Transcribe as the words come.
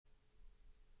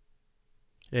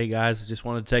Hey guys, I just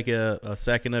wanted to take a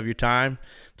second of your time,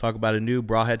 talk about a new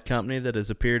brawhead company that has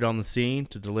appeared on the scene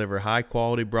to deliver high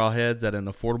quality brawheads at an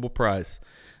affordable price.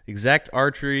 Exact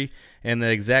Archery and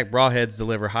the Exact Brawheads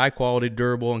deliver high quality,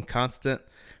 durable, and constant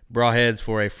brawheads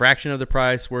for a fraction of the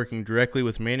price, working directly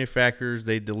with manufacturers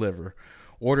they deliver.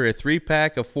 Order a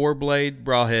 3-pack of 4-blade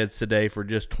brawheads today for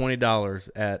just $20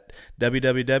 at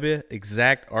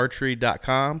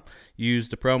www.exactarchery.com. Use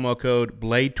the promo code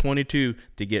BLADE22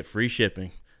 to get free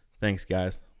shipping. Thanks,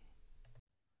 guys.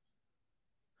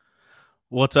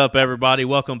 What's up, everybody?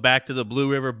 Welcome back to the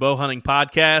Blue River Bow Hunting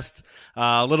Podcast.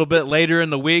 A little bit later in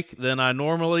the week than I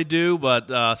normally do,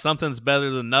 but something's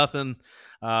better than nothing.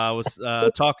 I was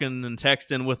talking and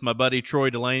texting with my buddy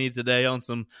Troy Dulaney today on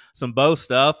some bow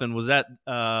stuff, and was at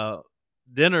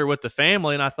dinner with the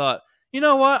family, and I thought, you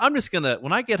know what? I'm just going to,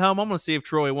 when I get home, I'm going to see if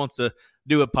Troy wants to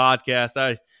do a podcast.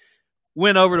 I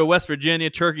went over to West Virginia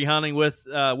turkey hunting with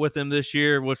him this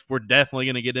year, which we're definitely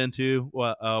going to get into.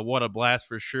 What a blast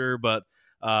for sure. But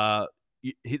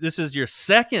this is your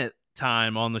second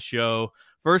time on the show.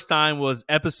 First time was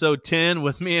episode 10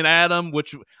 with me and Adam,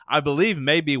 which I believe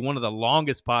may be one of the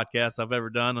longest podcasts I've ever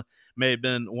done. May have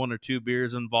been 1 or 2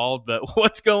 beers involved, but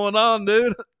what's going on,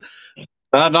 dude?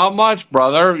 Not much,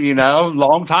 brother. You know,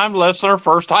 long-time listener,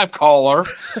 first-time caller.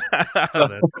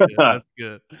 That's good. That's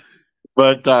good.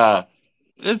 But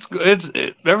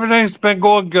everything's been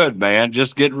going good, man.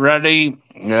 Just getting ready,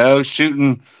 you know,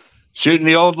 shooting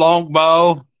the old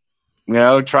longbow, you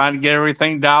know, trying to get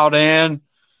everything dialed in.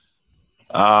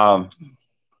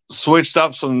 Switched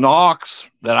up some nocks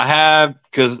that I have,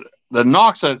 because the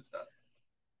nocks that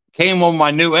came on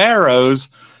my new arrows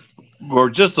were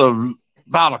just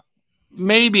about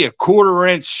maybe a 1/4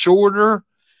 inch shorter,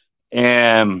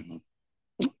 and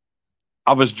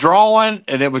I was drawing,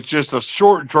 and it was just a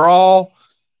short draw.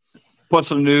 Put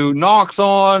some new nocks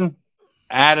on,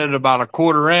 added about a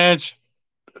 1/4 inch.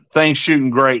 Thing's shooting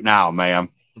great now, man.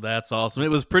 That's awesome. It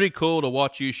was pretty cool to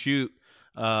watch you shoot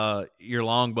your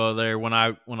longbow there when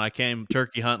I came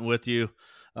turkey hunting with you,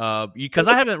 because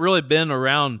I haven't really been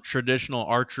around traditional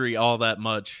archery all that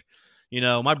much. You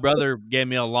know, my brother gave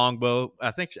me a longbow,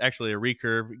 I think actually a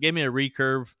recurve. He gave me a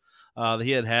recurve that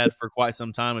he had for quite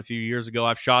some time a few years ago.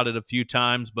 I've shot it a few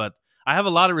times, but I have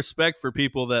a lot of respect for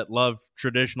people that love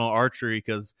traditional archery,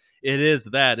 because it is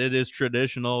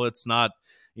traditional. It's not,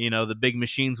 you know, the big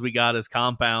machines we got as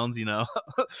compounds, you know.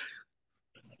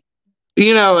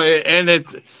 You know, and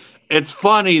it's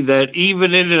funny that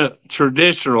even in a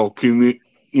traditional community,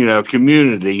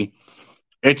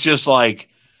 it's just like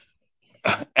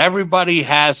everybody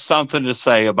has something to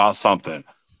say about something.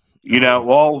 You know,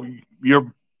 well,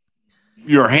 your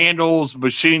handle's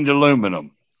machined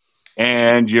aluminum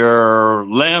and your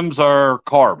limbs are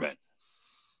carbon,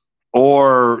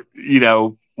 or, you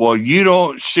know, well, you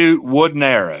don't shoot wooden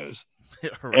arrows.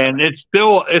 Right. And it's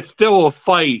still a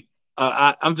fight.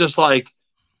 I'm just like,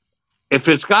 if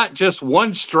it's got just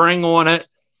one string on it,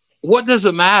 what does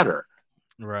it matter?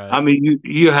 Right. I mean,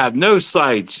 you have no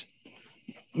sights.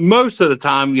 Most of the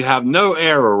time, you have no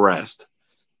arrow rest.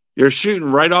 You're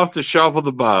shooting right off the shelf of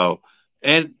the bow.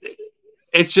 And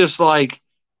it's just like,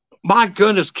 my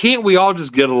goodness, can't we all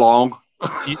just get along?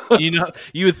 you know,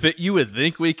 you would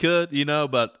think we could, you know,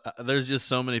 but there's just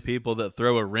so many people that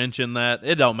throw a wrench in that.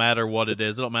 It don't matter what it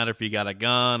is. It don't matter if you got a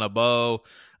gun, a bow,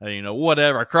 you know,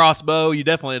 whatever, a crossbow. You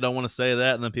definitely don't want to say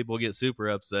that, and then people get super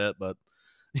upset. But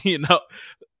you know,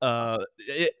 but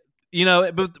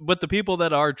the people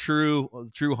that are true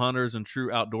hunters and true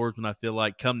outdoorsmen, I feel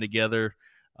like, come together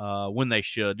when they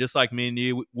should. Just like me and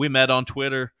you, we met on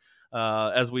Twitter,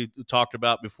 as we talked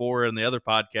about before in the other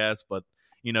podcast, but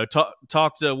you know,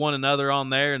 talk to one another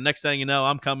on there, and next thing you know,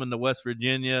 I'm coming to West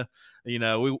Virginia. You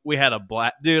know, we had a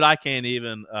blast, dude. I can't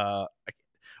even.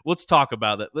 Let's talk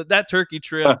about that. That turkey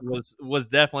trip was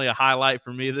definitely a highlight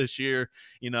for me this year.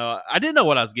 You know, I didn't know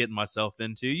what I was getting myself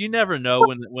into. You never know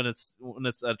when it's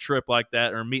a trip like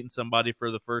that, or meeting somebody for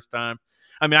the first time.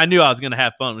 I mean, I knew I was going to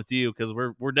have fun with you, because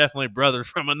we're definitely brothers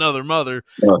from another mother.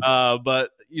 But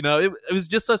you know, it was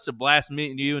just such a blast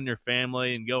meeting you and your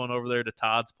family, and going over there to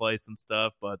Todd's place and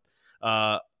stuff. But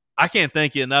I can't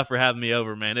thank you enough for having me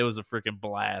over, man. It was a freaking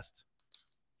blast.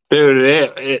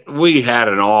 Dude, we had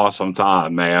an awesome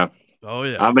time, man. Oh,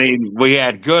 yeah. I mean, we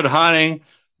had good hunting.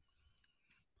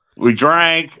 We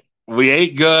drank. We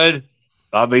ate good.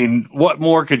 I mean, what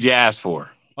more could you ask for?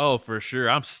 Oh, for sure.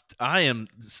 I am.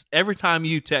 Every time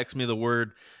you text me the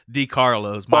word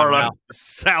DeCarlos, my Carlo. mouth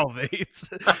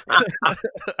salivates.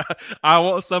 I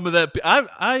want some of that.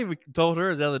 I even told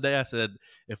her the other day. I said,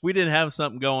 if we didn't have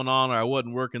something going on or I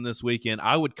wasn't working this weekend,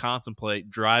 I would contemplate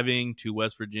driving to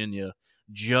West Virginia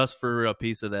just for a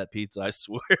piece of that pizza. I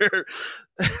swear.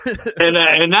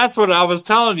 And that's what I was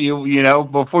telling you, you know,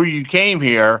 before you came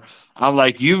here. I'm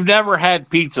like, you've never had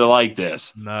pizza like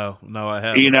this, No, I you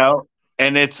haven't. know,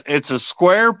 and it's a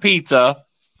square pizza,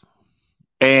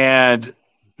 and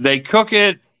they cook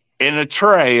it in a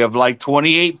tray of like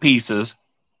 28 pieces.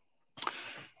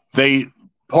 They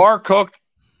par cook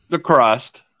the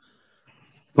crust,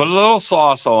 put a little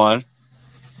sauce on,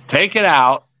 take it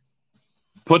out,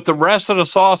 put the rest of the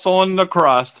sauce on the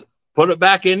crust, put it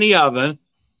back in the oven,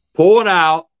 pull it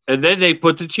out, and then they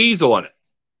put the cheese on it.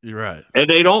 You're right. And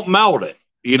they don't melt it.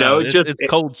 You know, No, it's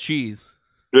cold cheese.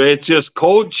 it's just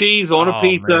cold cheese on a Oh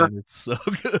pizza. man, it's so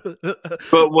good.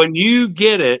 But when you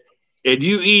get it and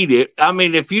you eat it, I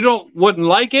mean, if you wouldn't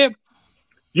like it,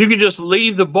 you can just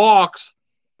leave the box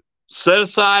set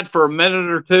aside for a minute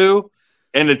or two,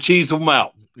 and the cheese will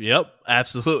melt. Yep,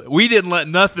 absolutely. We didn't let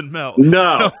nothing melt.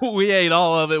 No. We ate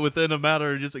all of it within a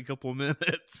matter of just a couple of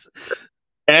minutes.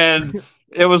 And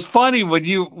it was funny when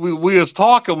we was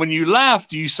talking when you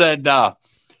left. You said,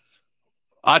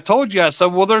 "I told you." I said,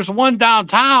 "Well, there's one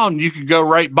downtown. You could go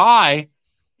right by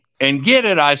and get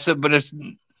it." I said, "But it's,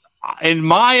 in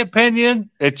my opinion,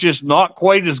 it's just not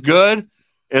quite as good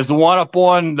as the one up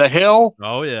on the hill."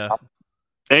 Oh yeah.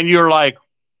 And you're like,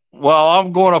 "Well,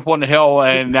 I'm going up on the hill,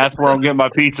 and that's where I'm getting my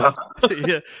pizza."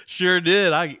 Yeah, sure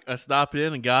did. I stopped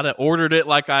in and got it, ordered it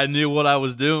like I knew what I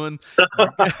was doing.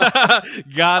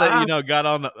 Got it,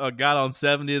 got on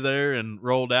 70 there and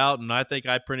rolled out, and I think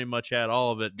I pretty much had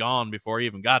all of it gone before I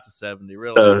even got to 70.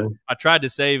 Really, I tried to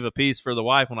save a piece for the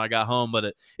wife when I got home,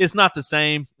 but it's not the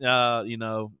same.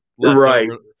 Leftover. Right.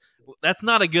 That's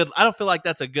not a good. I don't feel like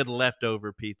that's a good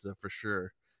leftover pizza for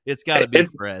sure. It's got to be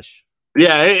fresh.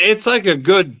 Yeah, it's like a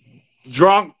good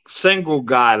drunk single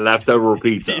guy leftover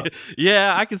pizza.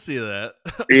 Yeah, I can see that.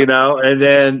 And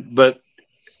then, but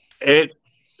it,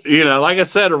 like I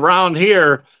said, around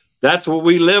here, that's what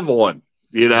we live on,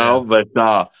 Yeah. But,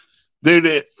 dude,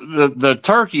 the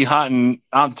turkey hunting,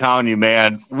 I'm telling you,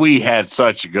 man, we had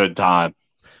such a good time.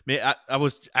 I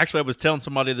was telling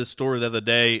somebody this story the other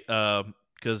day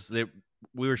because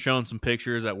we were showing some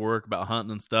pictures at work about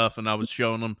hunting and stuff, and I was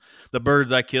showing them the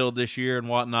birds I killed this year and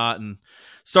whatnot, and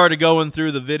started going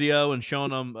through the video and showing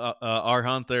them our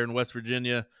hunt there in West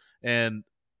Virginia, and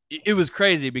it was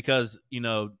crazy because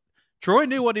Troy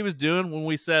knew what he was doing when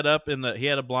we set up he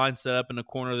had a blind set up in the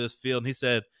corner of this field, and he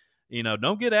said,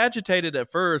 don't get agitated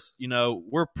at first.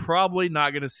 We're probably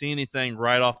not going to see anything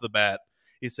right off the bat.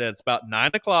 He said it's about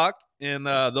 9 o'clock and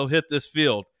they'll hit this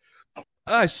field.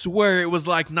 I swear it was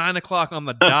like 9 o'clock on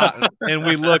the dot, and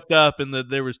we looked up, and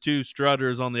there was two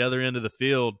strutters on the other end of the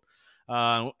field,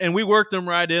 and we worked them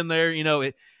right in there.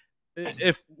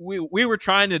 If we were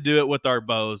trying to do it with our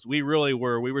bows, we really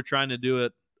were. We were trying to do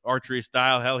it archery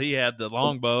style. Hell, he had the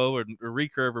long bow or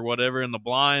recurve or whatever in the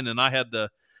blind, and I had the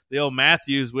old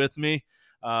Matthews with me.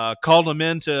 Called them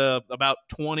into about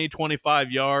 20,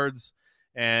 25 yards.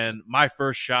 And my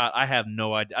first shot, I have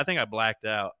no idea. I think I blacked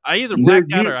out. I either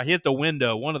blacked out or I hit the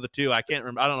window. One of the two. I can't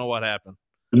remember. I don't know what happened.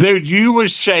 Dude, you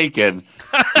was shaking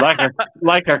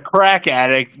like a crack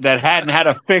addict that hadn't had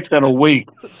a fix in a week.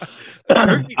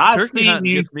 Turkey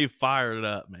hunting gets me fired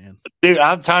up, man. Dude,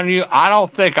 I'm telling you, I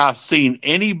don't think I've seen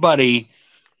anybody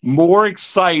more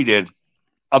excited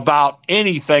about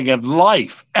anything in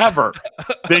life ever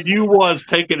than you was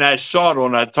taking that shot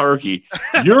on that turkey.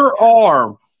 Your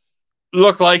arm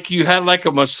looked like you had like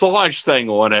a massage thing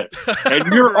on it, and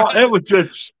it was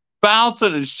just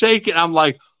bouncing and shaking. I'm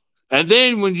like, and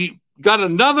then when you got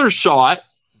another shot,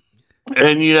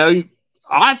 and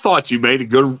I thought you made a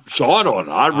good shot on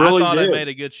it. I thought I made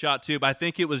a good shot too, but I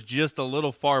think it was just a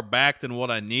little far back than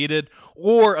what I needed,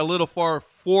 or a little far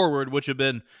forward, which would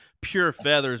have been pure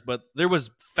feathers. But there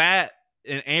was fat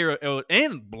and arrow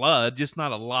and blood, just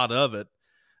not a lot of it.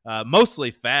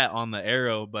 Mostly fat on the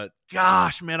arrow, but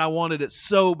gosh, man, I wanted it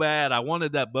so bad. I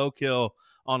wanted that bow kill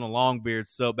on a longbeard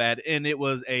so bad, and it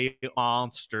was a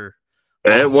monster.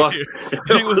 It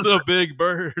was a big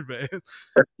bird, man.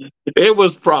 It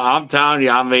was. I'm telling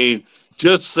you, I mean,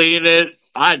 just seeing it,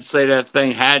 I'd say that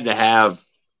thing had to have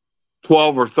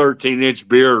 12 or 13-inch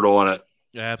beard on it.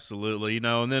 Absolutely,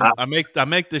 and then I make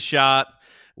the shot.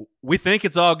 We think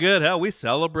it's all good. Hell, we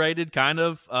celebrated kind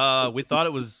of. We thought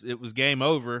it was game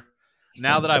over.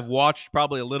 now that I've watched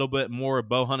probably a little bit more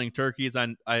bow hunting turkeys,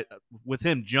 I with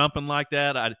him jumping like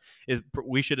that,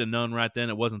 we should have known right then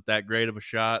it wasn't that great of a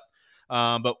shot.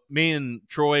 But me and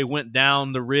Troy went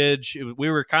down the ridge. We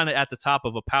were kind of at the top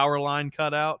of a power line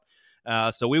cutout.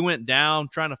 So we went down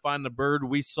trying to find the bird.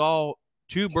 We saw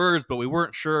two birds, but we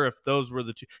weren't sure if those were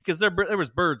the two, because there was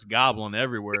birds gobbling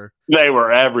everywhere. They were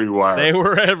everywhere. They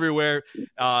were everywhere,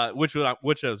 which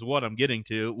is what I'm getting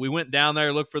to. We went down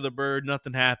there, looked for the bird.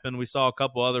 Nothing happened. We saw a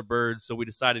couple other birds, so we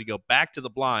decided to go back to the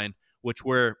blind,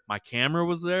 where my camera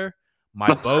was there.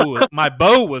 My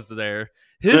bow was there.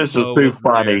 This is too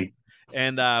funny.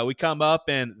 There. And we come up,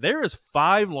 and there is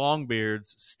 5 longbeards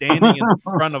standing in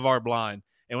front of our blind.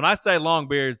 And when I say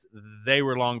longbeards, they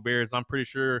were longbeards. I'm pretty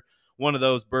sure one of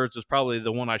those birds was probably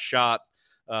the one I shot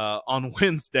on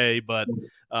Wednesday. But,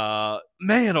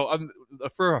 man,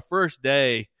 for a first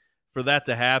day, for that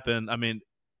to happen, I mean,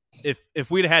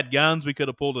 if we'd had guns, we could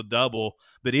have pulled a double.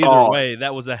 But either way,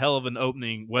 that was a hell of an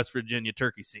opening West Virginia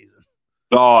turkey season.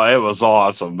 Oh, it was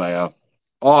awesome, man.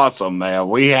 Awesome, man.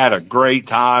 We had a great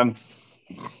time.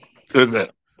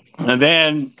 And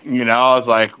then, I was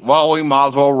like, well, we might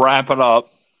as well wrap it up.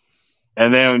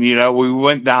 And then, we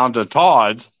went down to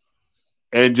Todd's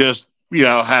and just,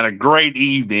 had a great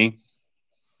evening.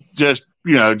 Just,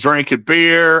 drinking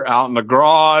beer out in the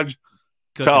garage,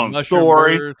 telling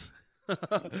stories.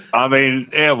 I mean,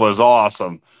 it was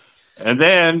awesome. And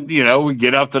then, we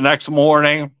get up the next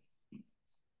morning,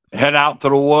 head out to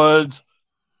the woods,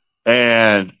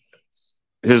 and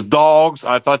his dogs,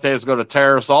 I thought they was going to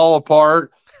tear us all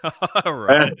apart.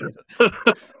 Right.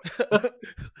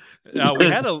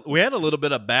 We had a little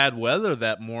bit of bad weather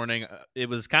that morning. It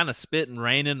was kind of spitting,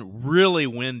 raining, really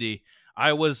windy.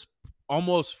 I was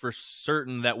almost for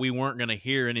certain that we weren't going to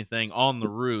hear anything on the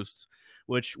roost,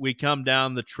 which we come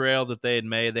down the trail that they had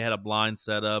made. They had a blind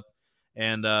set up,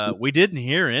 and we didn't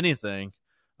hear anything.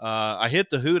 I hit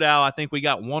the hoot owl. I think we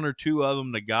got 1 or 2 of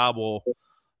them to gobble.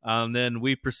 And then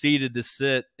we proceeded to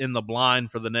sit in the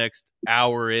blind for the next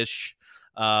hour-ish.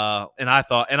 And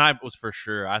I was for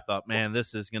sure, I thought, man,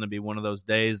 this is going to be one of those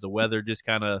days. The weather just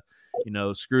kind of,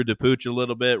 screwed the pooch a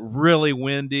little bit, really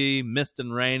windy, mist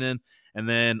and raining. And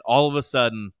then all of a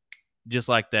sudden, just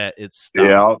like that, it stopped.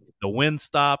 Yeah. The wind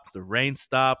stopped, the rain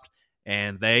stopped,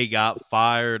 and they got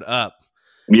fired up.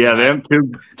 Yeah, them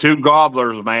two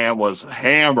gobblers, man, was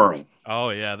hammering.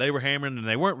 Oh, yeah, they were hammering, and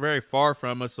they weren't very far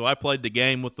from us. So I played the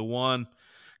game with the one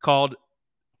called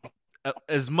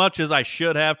as much as I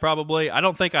should have, probably. I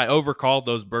don't think I overcalled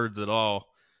those birds at all.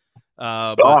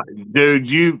 Dude,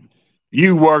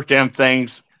 you worked them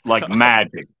things like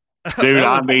magic. Dude,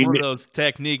 I mean,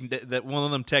 one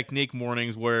of them technique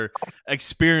mornings where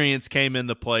experience came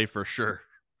into play for sure.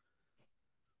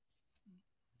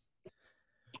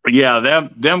 Yeah,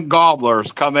 them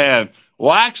gobblers come in.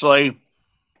 Well, actually,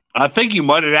 I think you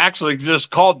might have actually just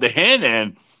called the hen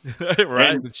in.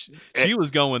 Right. She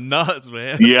was going nuts,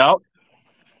 man. Yep.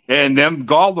 And them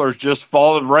gobblers just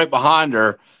followed right behind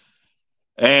her.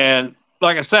 And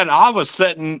like I said, I was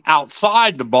sitting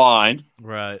outside the blind.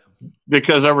 Right.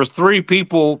 Because there was 3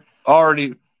 people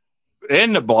already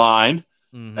in the blind.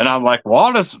 Mm-hmm. And I'm like, well,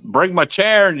 I'll just bring my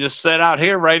chair and just sit out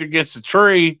here right against the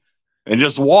tree and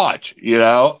just watch,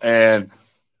 And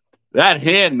that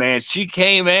hen, man, she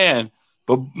came in.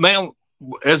 But, man,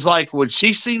 it's like when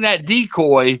she seen that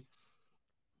decoy,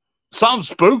 something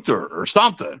spooked her or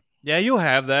something. Yeah, you'll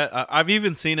have that. I've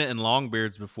even seen it in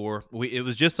longbeards before. It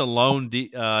was just a lone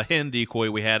hen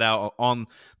decoy we had out on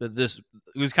this.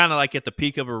 It was kind of like at the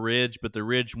peak of a ridge, but the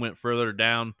ridge went further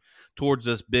down towards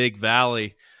this big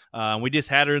valley. We just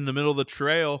had her in the middle of the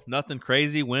trail. Nothing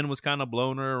crazy. Wind was kind of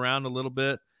blowing her around a little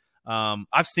bit.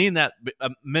 I've seen that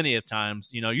many of times.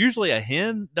 Usually a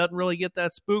hen doesn't really get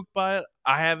that spooked by it.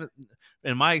 I haven't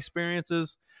in my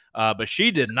experiences. But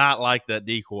she did not like that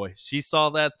decoy. She saw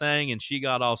that thing and she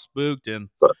got all spooked. And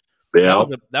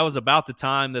that was about the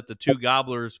time that the 2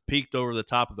 gobblers peeked over the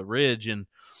top of the ridge. And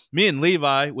me and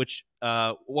Levi, which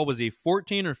what was he,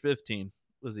 14 or 15?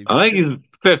 Was he? 15? I think he was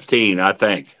 15. I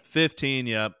think 15.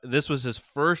 Yeah, this was his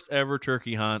first ever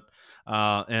turkey hunt.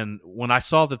 And when I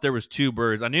saw that there was 2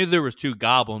 birds, I knew there was 2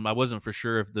 gobbling. I wasn't for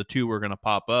sure if the 2 were going to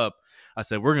pop up. I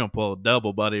said, we're going to pull a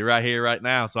double, buddy, right here, right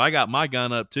now. So I got my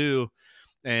gun up too.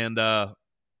 And,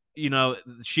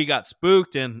 she got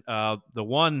spooked, and the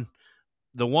one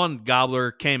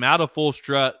gobbler came out of full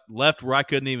strut, left where I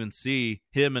couldn't even see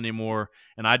him anymore.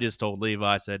 And I just told Levi,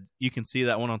 I said, you can see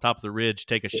that one on top of the ridge,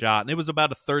 take a shot. And it was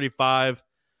about a 35,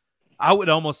 I would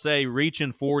almost say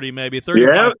reaching 40, maybe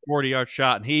 35, 40-yard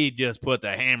shot. And he just put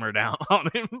the hammer down on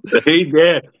him. He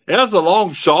did. It was a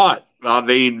long shot. I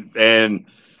mean, and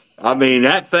I mean,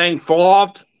 that thing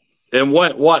flopped and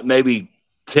went maybe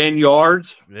 10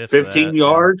 yards, If 15 that, yeah.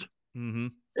 yards, Mm-hmm.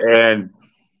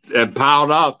 and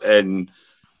piled up.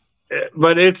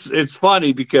 But it's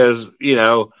funny because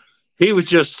he was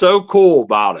just so cool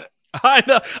about it. I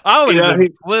know. I would You have know,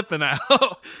 been flipping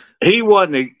out. he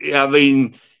wasn't. I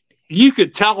mean, you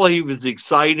could tell he was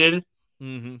excited,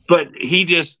 Mm-hmm. but he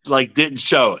just like didn't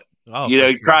show it. Oh, for He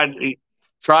sure.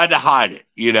 tried to hide it.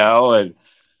 And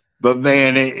but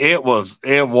man, it was.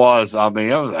 I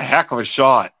mean, it was a heck of a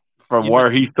shot from You know,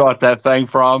 where he shot that thing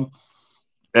from,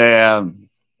 and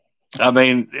I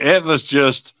mean, it was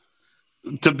just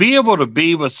to be able to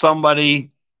be with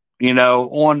somebody,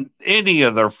 on any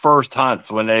of their first hunts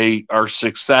when they are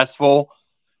successful.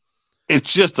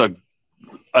 It's just an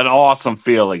awesome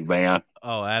feeling, man.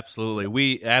 oh, absolutely.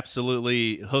 We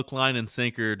absolutely hook, line, and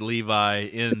sinkered Levi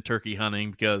in turkey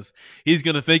hunting because he's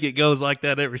going to think it goes like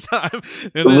that every time,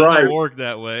 and it Right. don't work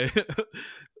that way.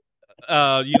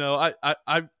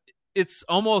 I it's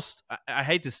almost. I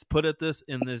hate to put it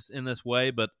in this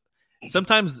way, but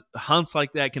sometimes hunts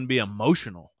like that can be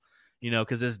emotional.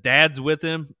 Because his dad's with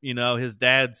him. His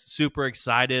dad's super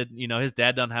excited. His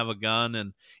dad doesn't have a gun,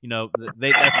 and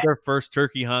that's their first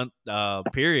turkey hunt.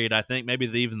 Period. I think maybe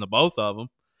even the both of them.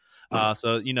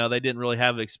 So they didn't really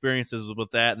have experiences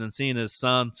with that, and then seeing his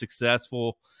son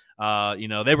successful.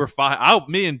 They were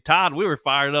me and Todd, we were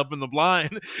fired up in the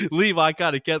blind. Levi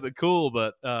kind of kept it cool,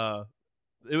 but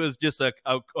it was just a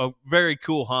very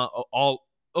cool hunt all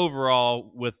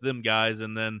overall with them guys.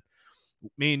 And then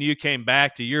me and you came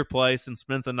back to your place and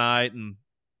spent the night, and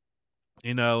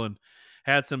and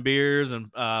had some beers and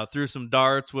threw some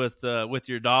darts with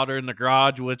your daughter in the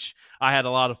garage, which I had a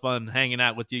lot of fun hanging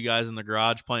out with you guys in the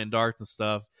garage playing darts and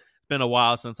stuff. It's been a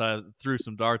while since I threw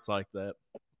some darts like that.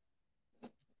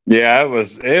 Yeah,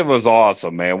 it was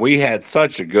awesome, man. We had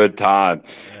such a good time.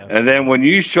 Yeah. And then when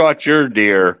you shot your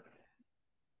deer,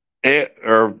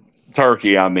 or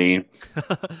turkey, I mean,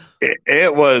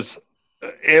 it was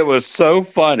so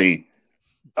funny.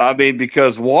 I mean,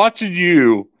 because watching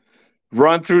you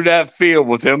run through that field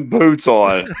with them boots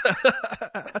on,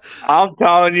 I'm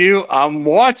telling you, I'm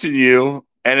watching you,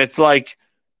 and it's like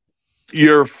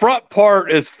your front part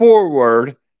is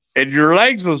forward and your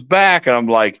legs was back, and I'm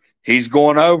like, he's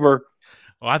going over.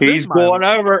 Well, I He's think going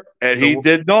over, and he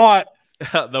did not.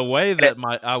 the way that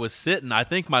I was sitting, I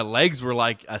think my legs were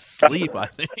like asleep. I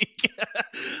think.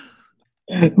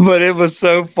 But it was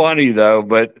so funny though.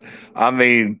 But I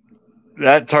mean,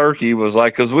 that turkey was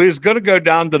like, because we was going to go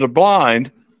down to the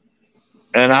blind,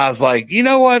 and I was like, you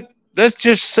know what? Let's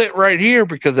just sit right here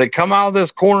because they come out of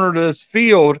this corner of this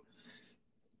field,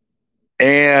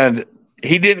 and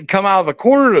he didn't come out of the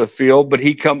corner of the field, but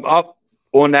he come up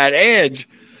on that edge,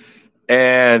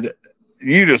 and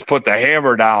you just put the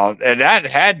hammer down, and that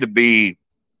had to be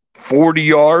 40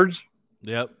 yards.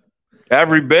 Yep.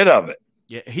 Every bit of it.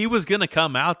 Yeah, he was going to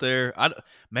come out there.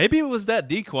 Maybe it was that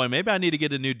decoy. Maybe I need to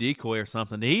get a new decoy or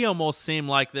something. He almost seemed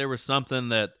like there was something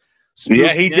that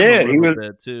spooked he him did. A little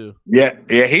bit too. Yeah,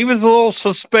 he was a little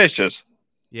suspicious.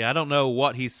 Yeah, I don't know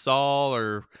what he saw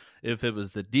or if it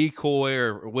was the decoy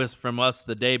or was from us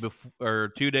the day before or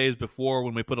 2 days before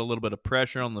when we put a little bit of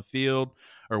pressure on the field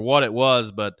or what it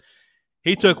was, but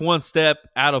he took one step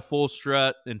out of full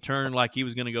strut and turned like he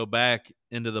was going to go back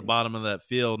into the bottom of that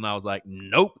field. And I was like,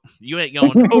 nope, you ain't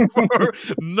going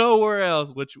nowhere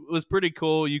else, which was pretty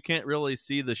cool. You can't really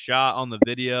see the shot on the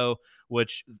video,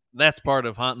 which that's part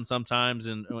of hunting sometimes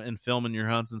and filming your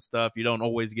hunts and stuff. You don't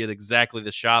always get exactly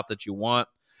the shot that you want.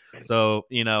 So,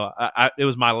 it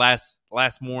was my last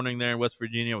morning there in West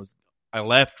Virginia. I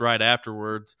left right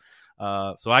afterwards.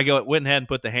 So I went ahead and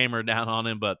put the hammer down on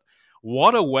him, but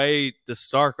what a way to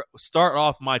start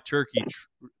off my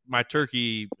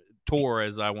turkey tour,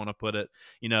 as I want to put it.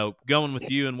 Going with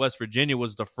you in West Virginia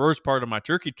was the first part of my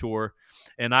turkey tour,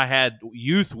 and I had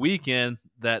youth weekend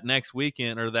that next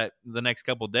weekend or the next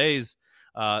couple of days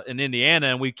in Indiana,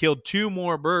 and we killed 2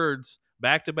 more birds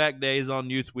back-to-back days on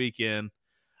youth weekend.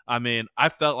 I mean, I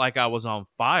felt like I was on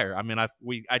fire. I mean,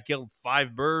 I'd killed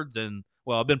 5 birds, and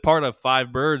I've been part of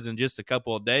 5 birds in just a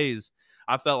couple of days.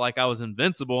 I felt like I was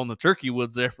invincible in the turkey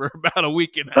woods there for about a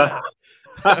week and a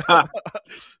half.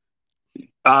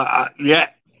 Yeah,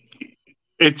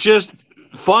 it's just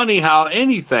funny how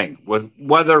anything,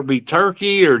 whether it be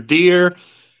turkey or deer,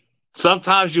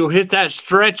 sometimes you'll hit that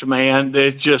stretch, man.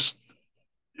 It's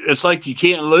like you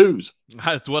can't lose.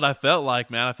 That's what I felt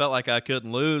like, man. I felt like I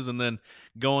couldn't lose, and then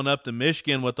going up to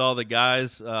Michigan with all the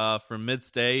guys from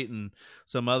Mid-State and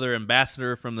some other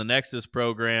ambassador from the Nexus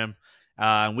program.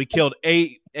 And we killed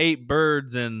eight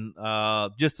birds in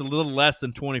just a little less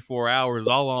than 24 hours,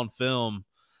 all on film.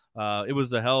 it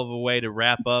was a hell of a way to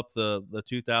wrap up the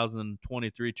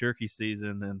 2023 turkey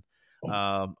season. And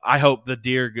I hope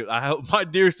I hope my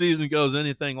deer season goes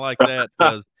anything like that,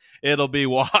 because it'll be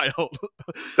wild.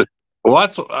 Well,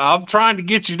 I'm trying to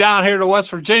get you down here to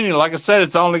West Virginia. Like I said,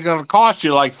 it's only going to cost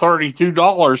you like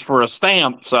 $32 for a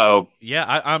stamp. So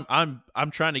yeah,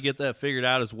 I'm trying to get that figured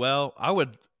out as well. I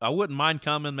wouldn't mind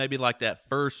coming maybe like that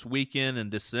first weekend in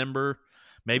December,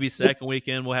 maybe second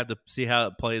weekend. We'll have to see how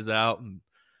it plays out, and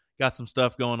got some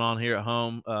stuff going on here at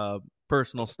home,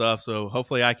 personal stuff. So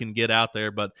hopefully I can get out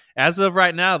there. But as of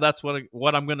right now, that's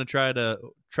what I'm going to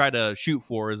try to shoot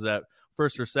for, is that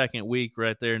first or second week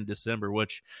right there in December,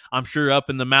 which I'm sure up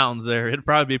in the mountains there, it'd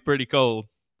probably be pretty cold.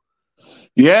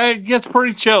 Yeah, it gets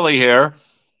pretty chilly here.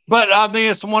 But, I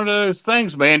mean, it's one of those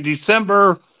things, man.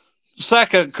 December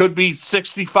 2nd could be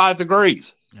 65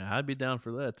 degrees. Yeah, I'd be down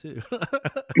for that too.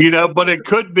 But it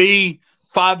could be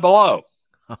 5 below.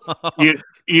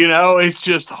 It's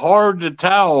just hard to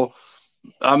tell.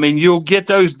 I mean, you'll get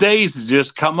those days that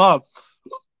just come up.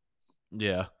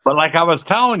 Yeah. But like I was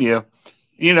telling you,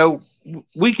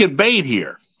 we can bait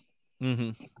here.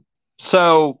 Mm-hmm.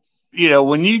 So,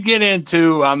 when you get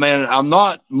into, I mean, I'm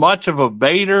not much of a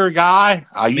baiter guy.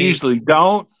 I usually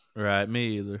don't. Right.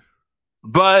 Me either.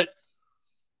 But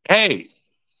hey,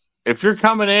 if you're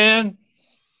coming in,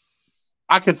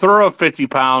 I could throw a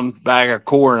 50-pound bag of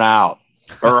corn out,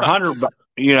 or 100,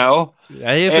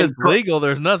 Hey, if it's legal,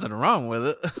 there's nothing wrong with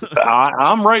it.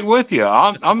 I'm right with you.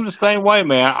 I'm the same way,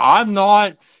 man. I'm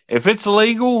not, if it's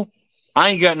legal,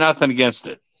 I ain't got nothing against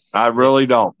it. I really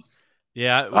don't.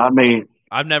 Yeah. I mean,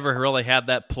 I've never really had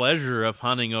that pleasure of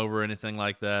hunting over anything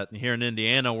like that. Here in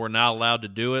Indiana, we're not allowed to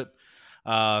do it.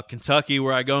 Kentucky,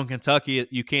 where I go in Kentucky,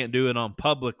 you can't do it on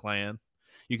public land.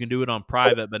 You can do it on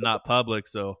private, but not public.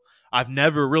 So I've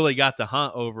never really got to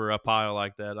hunt over a pile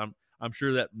like that. I'm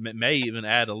sure that may even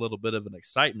add a little bit of an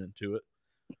excitement to it.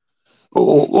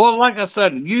 Well, like I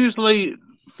said, usually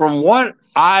from what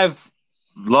I've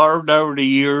learned over the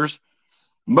years,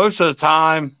 most of the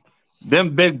time,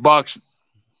 them big bucks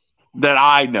that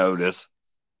I notice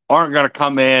aren't going to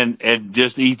come in and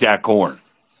just eat that corn.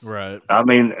 Right. I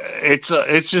mean, it's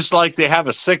just like they have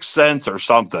a sixth sense or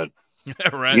something.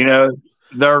 Right.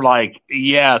 They're like,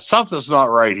 yeah, something's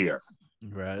not right here.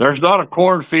 Right. There's not a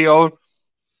cornfield,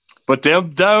 but them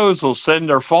does will send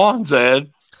their fawns in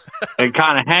and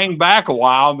kind of hang back a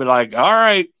while and be like, all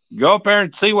right, go up there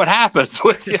and see what happens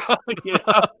with you.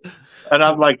 And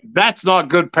I'm like, that's not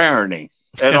good parenting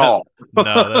at all.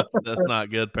 No, that's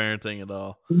not good parenting at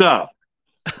all. No.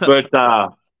 But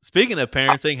speaking of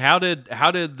parenting, how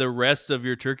did the rest of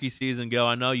your turkey season go?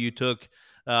 I know you took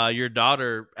your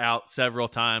daughter out several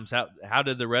times. How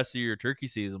did the rest of your turkey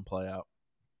season play out?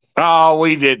 Oh,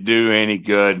 we didn't do any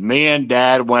good. Me and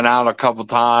Dad went out a couple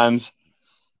times.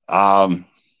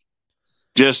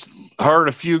 Just heard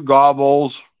a few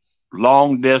gobbles,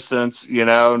 long distance,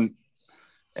 and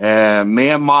me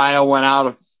and Maya went out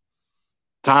a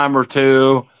time or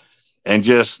two and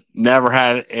just never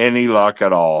had any luck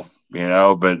at all,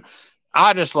 but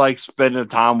I just like spending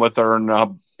time with her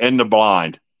in the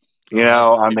blind.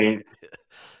 I mean,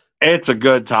 it's a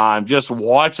good time just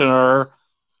watching her,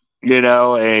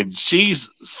 and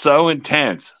she's so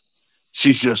intense.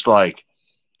 She's just like,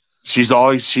 she's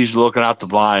looking out the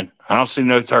blind. I don't see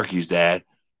no turkeys, Dad.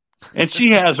 And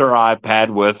she has her iPad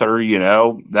with her,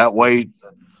 that way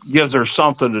gives her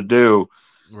something to do,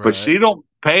 right. But she don't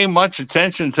pay much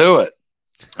attention to it.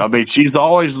 I mean, she's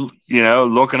always,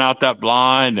 looking out that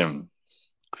blind, and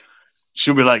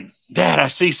she'll be like, Dad, I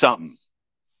see something.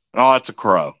 Oh, it's a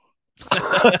crow.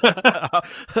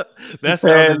 That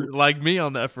sounded like me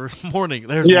on that first morning.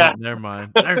 There's one. Never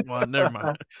mind. There's one. Never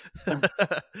mind.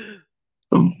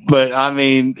 But I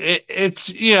mean,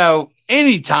 it's,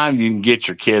 anytime you can get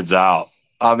your kids out.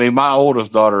 I mean, my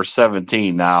oldest daughter is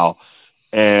 17 now,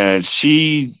 and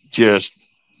she just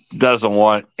doesn't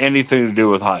want anything to do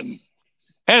with hunting.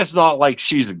 And it's not like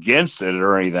she's against it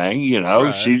or anything,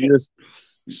 Right.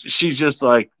 She's just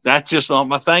like, that's just not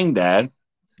my thing, Dad.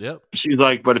 Yep. She's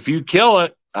like, but if you kill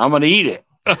it, I'm going to eat it.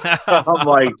 I'm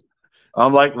like,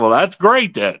 well, that's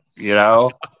great then, Yeah,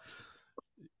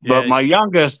 but my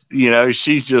youngest,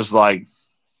 she's just like,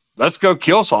 let's go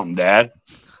kill something, Dad.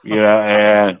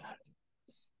 And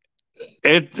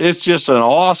it's just an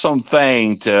awesome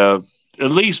thing to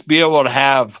at least be able to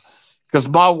have, because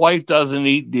my wife doesn't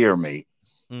eat deer meat.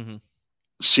 Mm-hmm.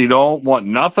 She don't want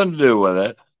nothing to do with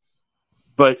it,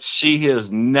 but she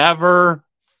has never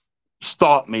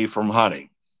stopped me from hunting,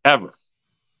 ever.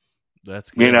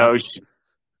 That's good.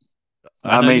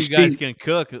 I I know mean, you guys can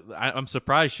cook. I'm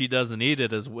surprised she doesn't eat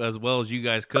it as well as you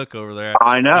guys cook over there.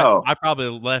 I know. I probably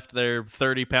left there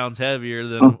 30 pounds heavier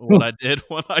than what I did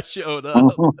when I showed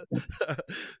up.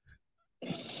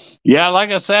 Yeah,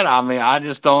 like I said, I mean, I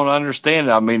just don't understand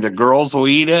it. I mean, the girls will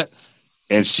eat it,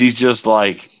 and she's just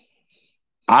like,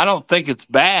 I don't think it's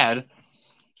bad.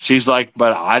 She's like,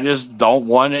 but I just don't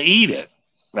want to eat it.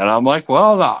 And I'm like,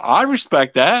 well, I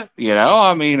respect that.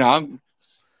 I mean,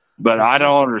 but For I sure.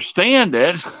 don't understand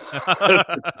it.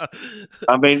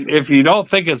 I mean, if you don't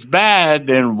think it's bad,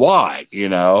 then why?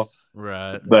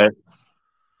 Right. But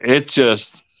it's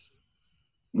just,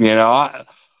 like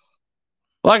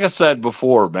I said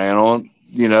before, man,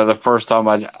 the first time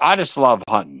I just love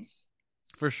hunting.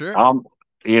 For sure. I'm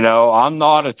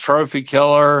not a trophy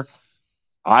killer.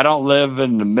 I don't live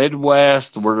in the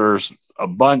Midwest where there's a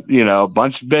bunch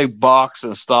of big bucks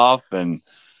and stuff. And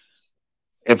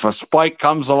if a spike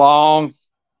comes along,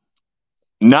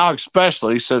 now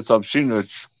especially since I'm shooting a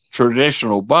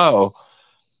traditional bow,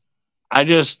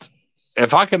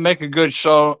 if I can make a good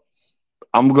show,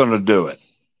 I'm going to do it.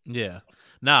 Yeah.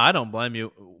 No, I don't blame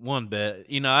you one bit.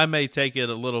 I may take it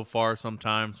a little far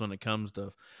sometimes when it comes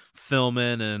to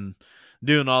filming and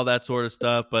doing all that sort of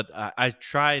stuff, but I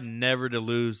try never to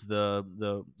lose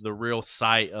the real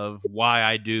sight of why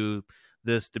I do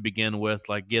this to begin with.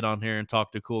 Like, get on here and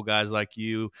talk to cool guys like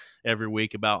you every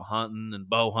week about hunting and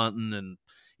bow hunting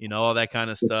and all that kind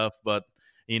of stuff. But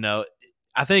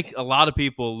I think a lot of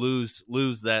people lose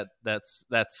that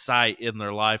sight in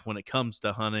their life when it comes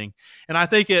to hunting, and I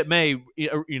think it may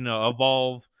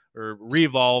evolve or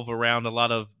revolve around a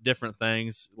lot of different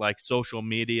things like social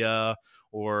media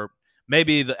or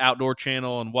maybe the outdoor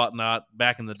channel and whatnot.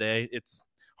 Back in the day, it's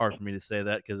hard for me to say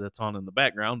that because it's on in the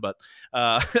background, but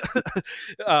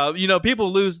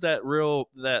people lose that real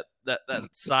that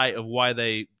sight of why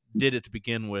they did it to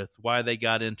begin with, why they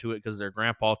got into it, because their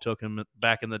grandpa took them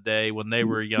back in the day when they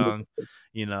were young,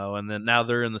 and then now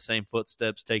they're in the same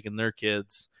footsteps taking their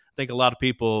kids. I think a lot of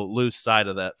people lose sight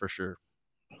of that for sure.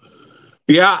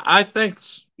 Yeah, I think,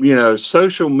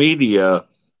 social media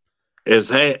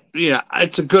it's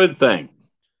a good thing.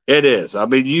 It is. I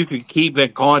mean, you can keep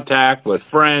in contact with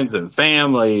friends and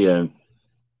family,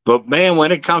 but man,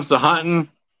 when it comes to hunting,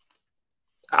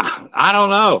 I don't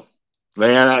know,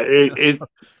 man.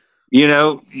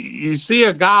 You see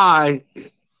a guy,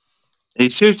 he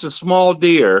shoots a small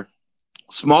deer,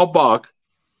 small buck,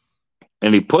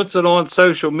 and he puts it on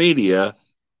social media.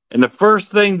 And the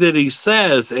first thing that he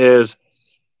says is,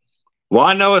 well,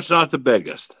 I know it's not the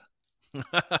biggest.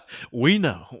 We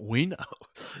know.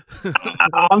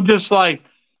 I'm just like,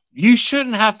 you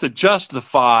shouldn't have to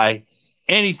justify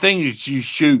anything that you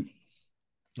shoot.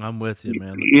 I'm with you,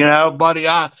 man. Buddy,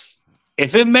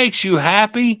 if it makes you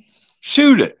happy,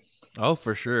 shoot it. Oh,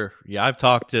 for sure. Yeah, I've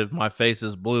talked to my face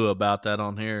is blue about that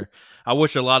on here. I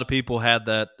wish a lot of people had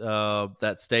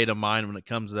that state of mind when it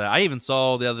comes to that. I even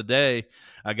saw the other day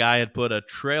a guy had put a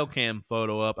trail cam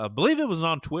photo up. I believe it was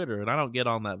on Twitter, and I don't get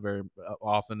on that very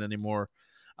often anymore.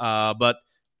 But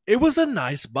it was a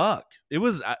nice buck. It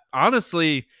was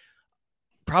honestly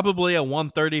probably a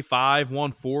 135,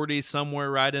 140, somewhere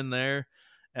right in there.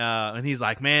 And he's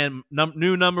like, man,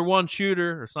 new number one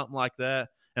shooter or something like that.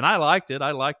 And I liked it.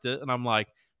 And I'm like,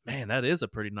 man, that is a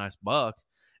pretty nice buck.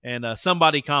 And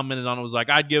somebody commented on it, was like,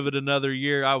 I'd give it another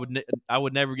year. I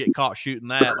would never get caught shooting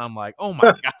that. And I'm like, oh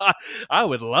my God, I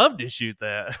would love to shoot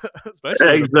that.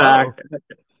 Especially exactly.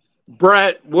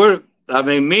 Brett,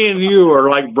 me and you are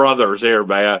like brothers here,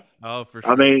 man. Oh, for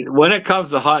sure. I mean, when it comes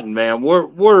to hunting, man,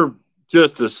 we're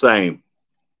just the same.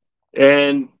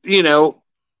 And,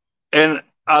 and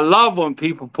I love when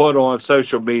people put on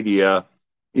social media,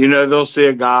 they'll see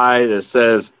a guy that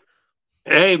says,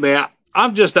 hey, man,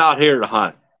 I'm just out here to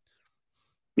hunt.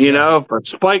 If a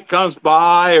spike comes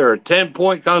by or a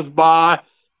 10-point comes by,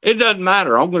 it doesn't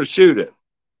matter. I'm going to shoot it.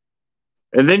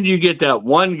 And then you get that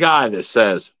one guy that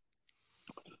says,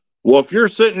 well, if you're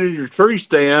sitting in your tree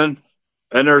stand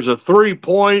and there's a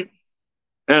 3-point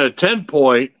and a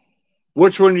 10-point,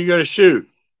 which one are you going to shoot?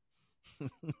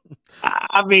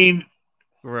 I mean,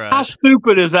 right. How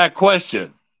stupid is that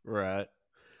question? Right.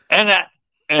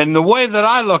 And the way that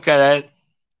I look at it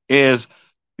is,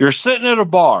 you're sitting at a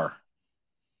bar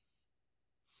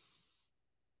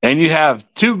and you have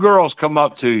two girls come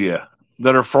up to you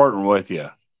that are flirting with you.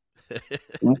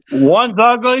 One's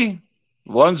ugly,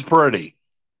 one's pretty.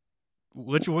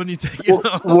 Which one are you taking?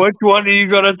 Which one are you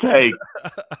going to take?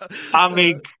 I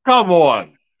mean, come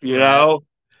on, know.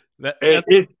 Go ahead,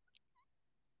 buddy.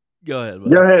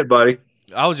 Go ahead, buddy.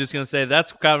 I was just going to say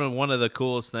that's kind of one of the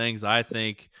coolest things I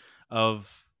think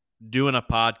of doing a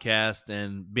podcast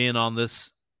and being on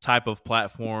this type of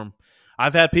platform.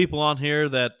 I've had people on here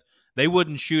that they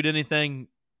wouldn't shoot anything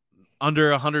under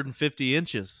 150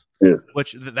 inches, Yeah.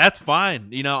 which that's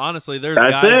fine. You know, honestly, there's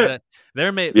That's guys it. that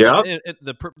they're made. Yeah.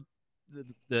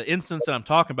 The instance that I'm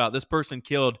talking about, this person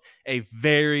killed a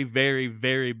very, very,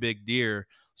 very big deer.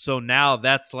 So now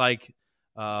that's like,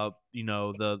 you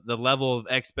know, the level of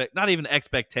not even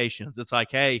expectations. It's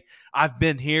like, hey, I've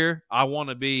been here. I want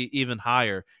to be even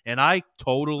higher. And I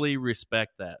totally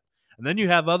respect that. And then you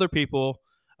have other people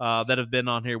that have been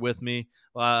on here with me,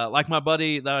 like my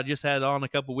buddy that I just had on a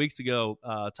couple weeks ago,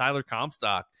 Tyler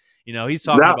Comstock. You know, he's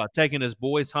talking about taking his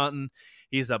boys hunting.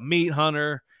 He's a meat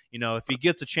hunter. You know, if he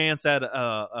gets a chance at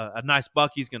a nice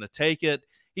buck, he's going to take it.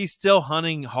 He's still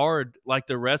hunting hard like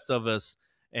the rest of us,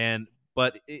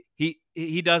 but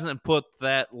he doesn't put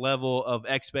that level of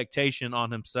expectation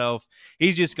on himself.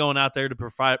 He's just going out there to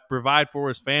provide for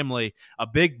his family. A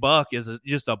big buck is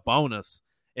just a bonus,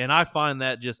 and I find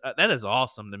that that is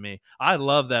awesome to me. I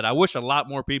love that. I wish a lot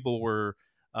more people were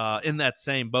in that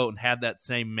same boat and had that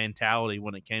same mentality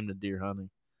when it came to deer hunting.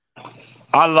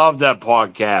 I love that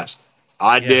podcast.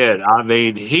 I did. I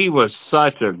mean, he was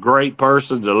such a great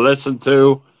person to listen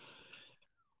to.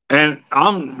 And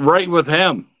I'm right with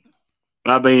him.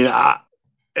 I mean,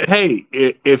 hey,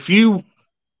 if you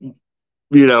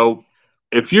know,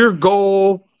 if your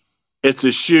goal is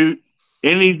to shoot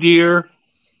any deer,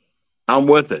 I'm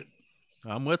with it.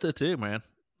 I'm with it too, man.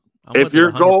 If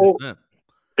your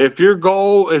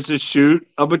goal is to shoot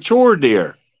a mature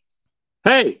deer,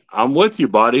 hey, I'm with you,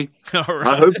 buddy. All right.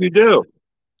 I hope you do.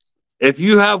 If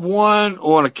you have one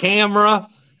on a camera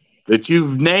that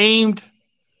you've named,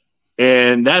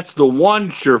 and that's the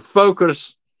one your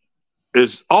focus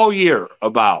is all year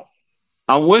about,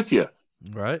 I'm with you.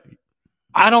 Right.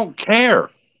 I don't care.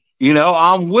 You know,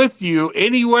 I'm with you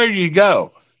anywhere you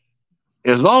go.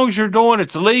 As long as you're doing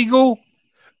it's legal,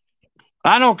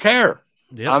 I don't care.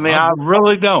 Yep, I mean, I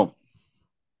really don't.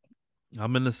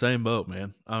 I'm in the same boat,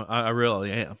 man. I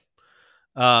really am.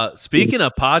 Speaking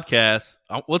of podcasts,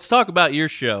 let's talk about your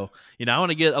show. You know, I want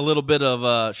to get a little bit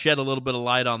of shed a little bit of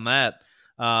light on that.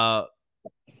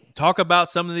 Talk about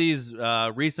some of these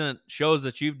recent shows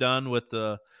that you've done with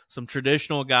some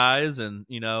traditional guys, and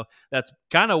you know that's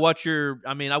kind of what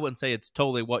I mean, I wouldn't say it's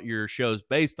totally what your show's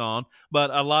based on, but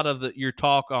a lot of your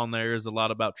talk on there is a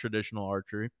lot about traditional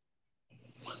archery.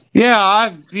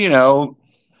 Yeah,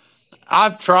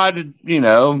 I've tried to,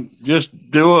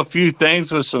 just do a few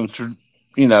things with some,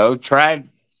 trad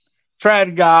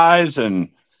guys, and,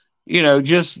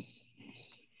 just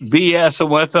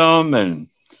BSing with them, and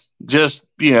just,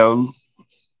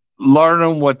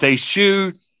 learning what they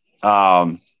shoot,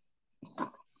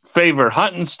 favorite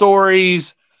hunting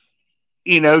stories,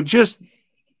 just,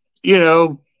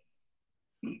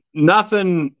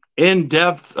 nothing in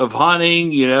depth of hunting,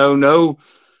 no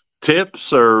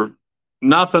tips or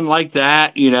nothing like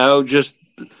that, just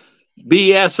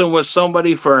BSing with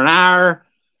somebody for an hour.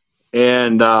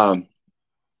 And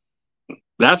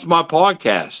that's my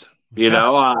podcast.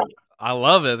 I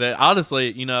love it.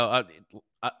 Honestly,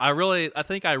 I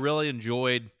think I really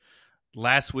enjoyed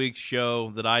last week's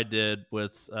show that I did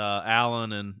with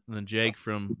Alan and Jake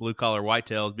from Blue Collar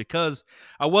Whitetails, because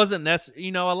I wasn't necessarily,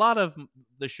 a lot of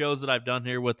the shows that I've done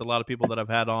here with a lot of people that I've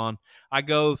had on, I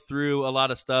go through a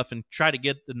lot of stuff and try to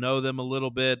get to know them a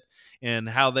little bit and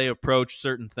how they approach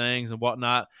certain things and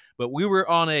whatnot. But we were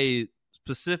on a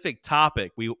specific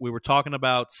topic. We were talking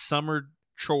about summer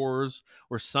chores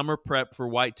or summer prep for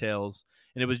whitetails,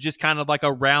 and it was just kind of like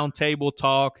a round table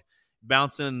talk,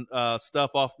 bouncing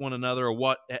stuff off one another,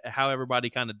 or how everybody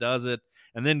kind of does it,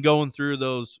 and then going through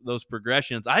those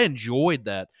progressions. I enjoyed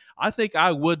that. I think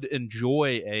I would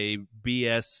enjoy a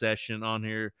BS session on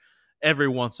here every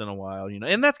once in a while,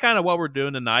 and that's kind of what we're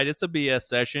doing tonight. It's a BS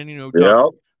session,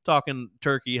 talking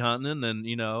turkey hunting and,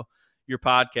 your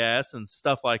podcast and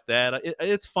stuff like that.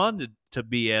 It's fun to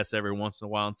BS every once in a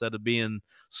while instead of being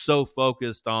so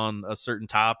focused on a certain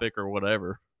topic or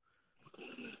whatever.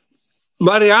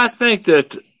 Buddy, I think that,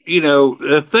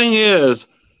 the thing is,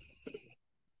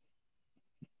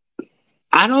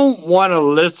 I don't want to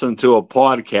listen to a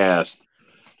podcast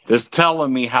that's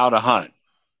telling me how to hunt.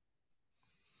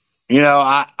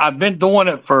 I've been doing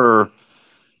it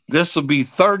this will be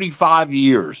 35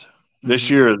 years this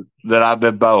year that I've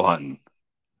been bow hunting.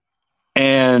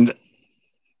 And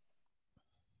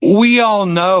we all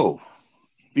know,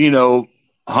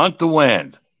 hunt the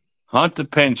wind, hunt the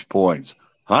pinch points,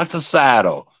 hunt the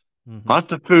saddle, hunt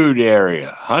the food area,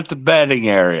 hunt the bedding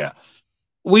area.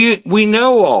 We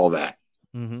know all that.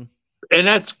 And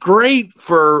that's great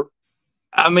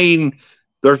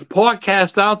there's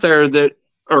podcasts out there that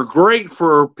are great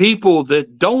for people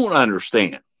that don't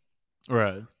understand.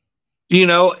 Right.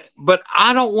 But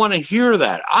I don't want to hear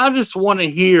that. I just want to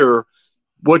hear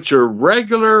what your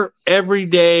regular,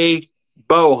 everyday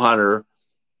bow hunter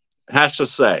has to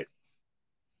say.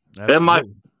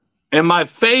 Absolutely. And my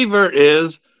favorite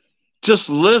is just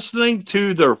listening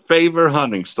to their favorite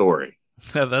hunting story.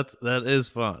 That is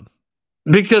fun.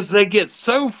 Because they get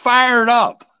so fired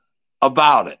up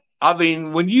about it. I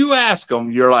mean, when you ask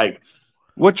them, you're like,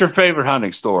 what's your favorite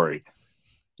hunting story?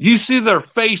 You see their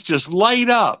face just light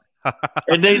up.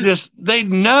 And they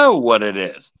know what it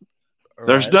is. Right.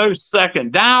 There's no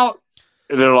second doubt.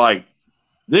 And they're like,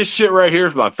 this shit right here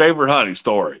is my favorite hunting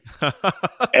story.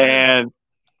 And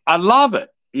I love it,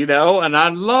 and I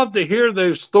love to hear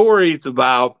those stories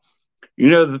about,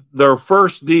 their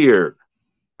first deer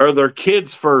or their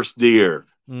kid's first deer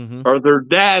or their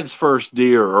dad's first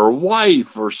deer or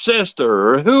wife or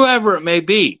sister or whoever it may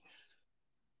be.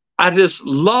 I just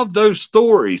love those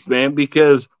stories, man,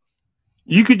 because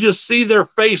you could just see their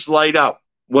face light up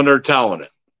when they're telling it.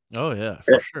 Oh, yeah,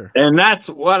 for sure. And that's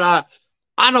what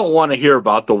I don't want to hear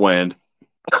about the wind.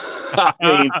 I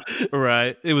mean,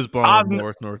 right. It was blowing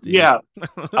northeast. Yeah.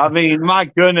 I mean, my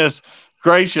goodness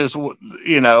gracious,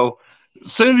 as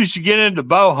soon as you get into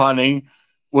bow hunting,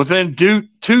 within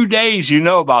 2 days,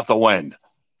 about the wind.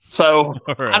 So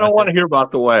right. I don't want to hear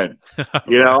about the wind.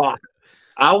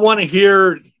 I want to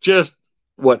hear just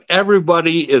what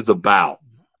everybody is about.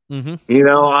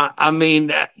 I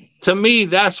mean, to me,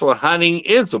 that's what hunting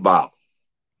is about.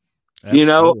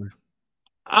 Absolutely.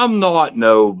 I'm not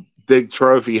no big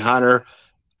trophy hunter.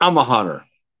 I'm a hunter.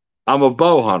 I'm a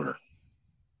bow hunter.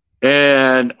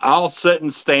 And I'll sit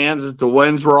in stands if the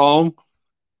wind's wrong.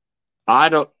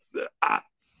 I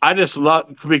just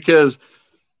love, because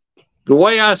the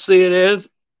way I see it is,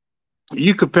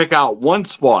 you could pick out one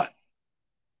spot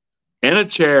in a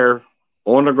chair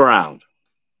on the ground.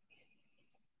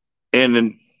 And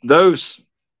in those,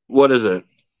 30,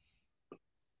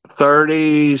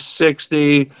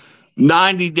 60,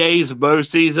 90 days of bow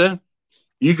season,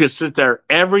 you could sit there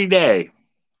every day.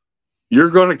 You're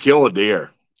going to kill a deer.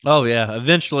 Oh, yeah.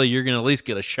 Eventually, you're going to at least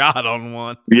get a shot on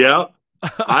one. Yep.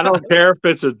 I don't care if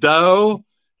it's a doe,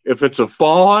 if it's a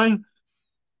fawn,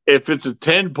 if it's a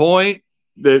 10-point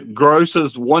that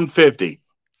grosses 150.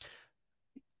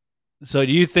 So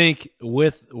do you think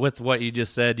with what you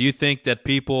just said, do you think that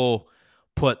people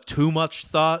put too much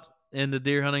thought into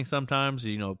deer hunting sometimes?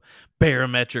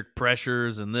 Barometric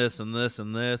pressures and this and this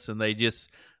and this, and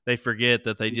they forget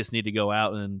that they just need to go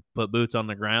out and put boots on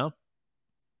the ground?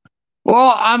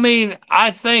 Well, I mean, I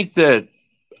think that,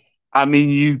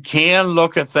 you can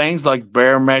look at things like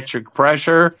barometric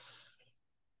pressure,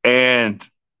 and,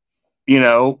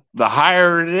 the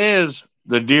higher it is,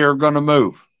 the deer are going to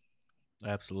move.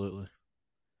 Absolutely.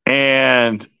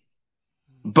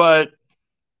 But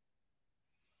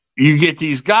you get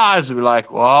these guys who are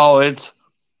like, well, it's,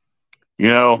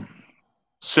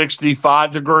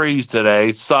 65 degrees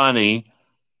today, sunny.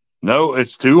 No,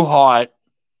 it's too hot.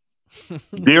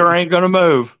 Deer ain't going to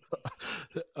move.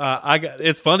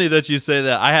 It's funny that you say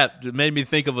that. It made me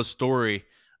think of a story,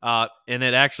 and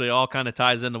it actually all kind of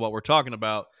ties into what we're talking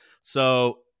about.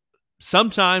 So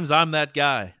sometimes I'm that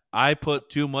guy. I put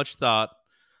too much thought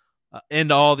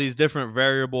into all these different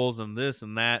variables and this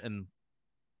and that. And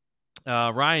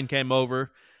Ryan came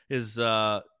over. His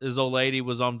old lady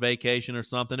was on vacation or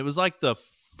something. It was like the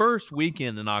first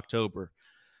weekend in October.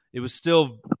 It was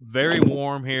still very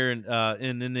warm here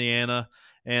in Indiana.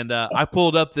 And I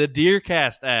pulled up the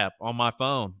DeerCast app on my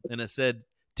phone, and it said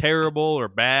terrible or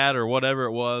bad or whatever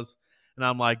it was. And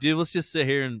I'm like, dude, let's just sit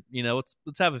here and,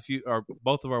 let's have a few, or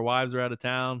both of our wives are out of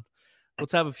town.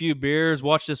 Let's have a few beers,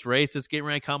 watch this race that's getting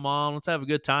ready to come on. Let's have a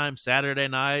good time Saturday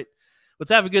night.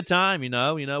 Let's have a good time,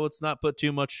 let's not put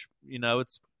too much,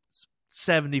 it's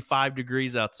 75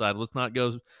 degrees outside. Let's not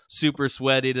go super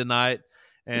sweaty tonight.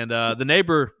 And the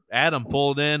neighbor, Adam,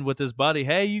 pulled in with his buddy.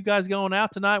 Hey, you guys going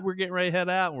out tonight? We're getting ready to head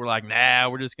out. And we're like, nah,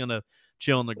 we're just going to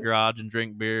chill in the garage and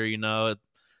drink beer. It's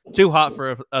too hot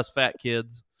for us fat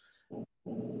kids.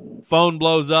 Phone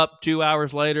blows up 2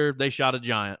 hours later. They shot a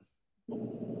giant.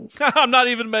 I'm not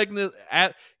even making this.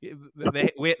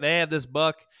 They had this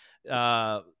buck.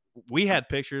 We had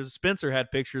pictures. Spencer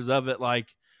had pictures of it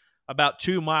like about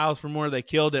 2 miles from where they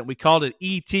killed it. We called it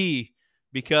E.T.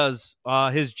 because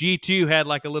his G2 had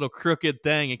like a little crooked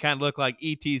thing. It kind of looked like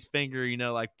E.T.'s finger,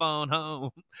 like phone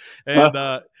home.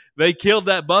 And they killed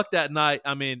that buck that night.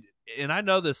 And I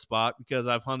know this spot because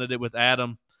I've hunted it with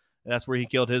Adam. That's where he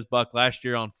killed his buck last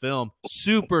year on film.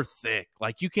 Super thick.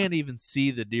 Like you can't even see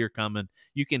the deer coming.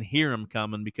 You can hear him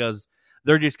coming because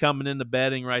they're just coming into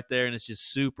bedding right there, and it's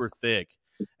just super thick.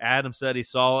 Adam said he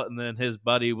saw it, and then his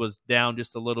buddy was down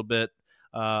just a little bit,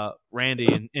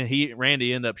 Randy, and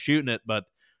Randy ended up shooting it. But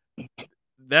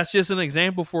that's just an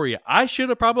example for you. I should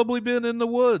have probably been in the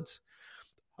woods.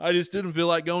 I just didn't feel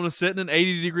like going and sitting in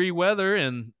 80-degree weather,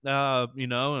 and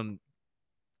and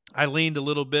I leaned a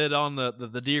little bit on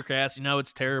the deer cast.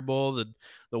 It's terrible.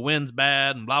 The wind's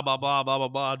bad, and blah blah blah blah blah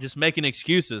blah. Just making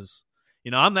excuses.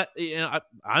 I'm that.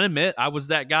 I admit I was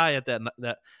that guy at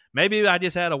that. Maybe I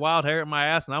just had a wild hair in my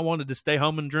ass, and I wanted to stay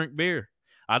home and drink beer.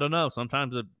 I don't know.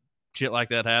 Sometimes shit like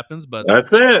that happens, but that's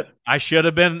it. I should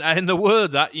have been in the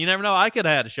woods. You never know. I could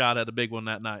have had a shot at a big one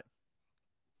that night.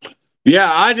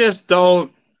 Yeah, I just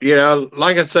don't.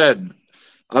 Like I said,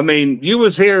 I mean, you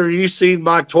was here. You see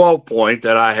my 12-point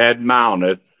that I had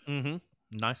mounted. Mm-hmm.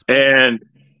 Nice. And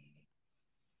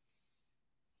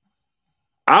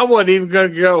I wasn't even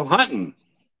going to go hunting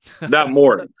that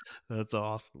morning. That's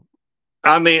awesome.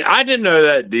 I mean, I didn't know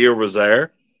that deer was there.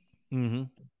 Mm-hmm.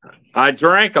 I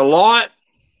drank a lot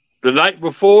the night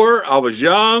before. I was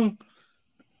young.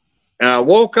 And I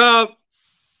woke up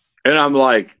and I'm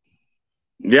like,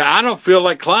 yeah, I don't feel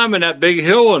like climbing that big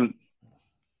hill. And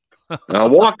I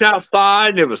walked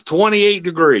outside and it was 28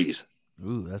 degrees.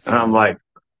 Ooh, that's and I'm like,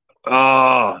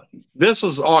 this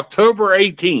was October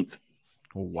 18th.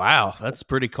 Wow, that's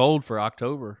pretty cold for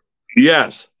October.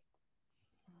 Yes.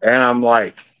 And I'm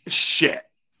like, shit,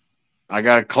 I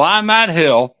got to climb that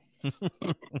hill.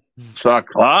 So I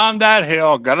climbed that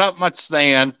hill, got up my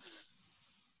stand.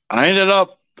 I ended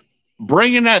up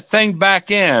bringing that thing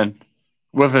back in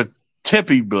with a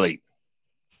tippy bleed.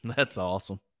 That's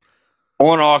awesome.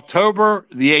 On October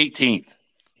the 18th.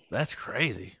 That's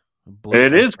crazy.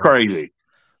 It is crazy.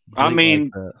 I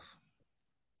mean,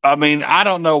 I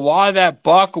don't know why that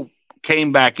buck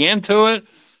came back into it.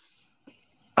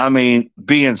 I mean,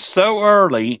 being so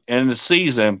early in the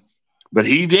season, but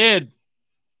he did.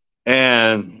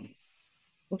 And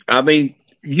I mean,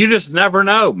 you just never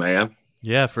know, man.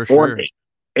 Yeah, for sure.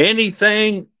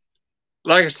 Anything,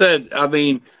 like I said, I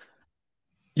mean,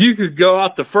 you could go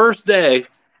out the first day,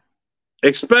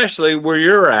 especially where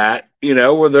you're at,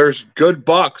 where there's good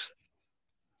bucks.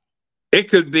 It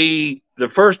could be the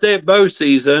first day of bow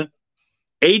season,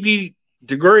 80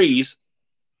 degrees,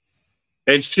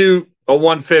 and shoot a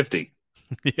 150.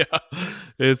 Yeah,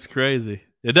 it's crazy.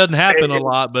 It doesn't happen a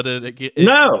lot, but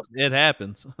it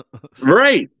happens.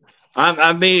 Right.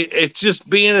 I mean, it's just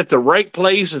being at the right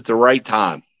place at the right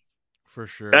time. For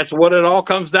sure. That's what it all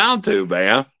comes down to,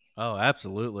 man. Oh,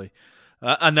 absolutely.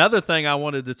 Another thing I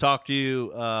wanted to talk to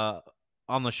you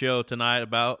on the show tonight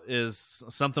about is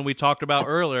something we talked about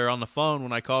earlier on the phone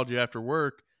when I called you after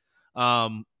work.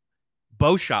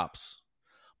 Bow shops.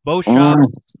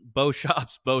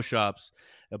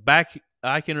 Back,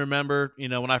 I can remember,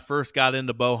 when I first got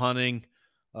into bow hunting,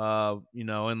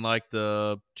 in like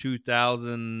the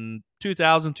 2000,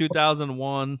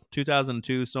 2001,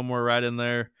 2002, somewhere right in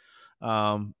there.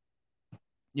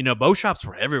 Bow shops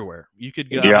were everywhere. You could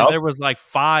go. Yeah. There was like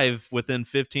 5 within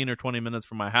 15 or 20 minutes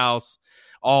from my house.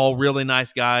 All really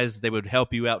nice guys. They would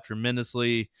help you out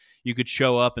tremendously. You could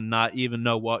show up and not even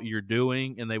know what you're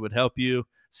doing, and they would help you.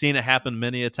 Seen it happen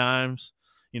many a times.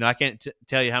 I can't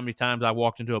tell you how many times I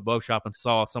walked into a bow shop and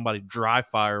saw somebody dry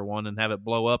fire one and have it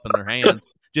blow up in their hands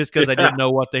just because they didn't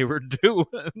know what they were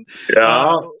doing.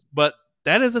 Yeah. But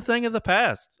that is a thing of the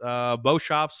past. Bow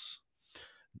shops,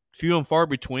 few and far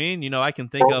between. I can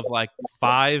think of like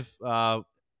 5, and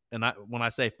when I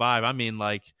say 5, I mean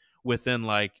like within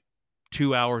like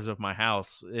 2 hours of my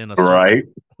house in a right.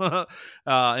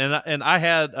 and I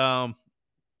had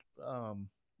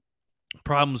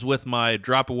problems with my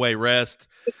drop away rest,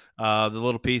 the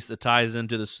little piece that ties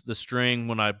into the string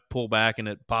when I pull back and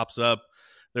it pops up.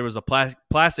 There was a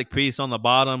plastic piece on the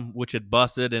bottom which had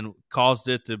busted and caused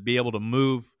it to be able to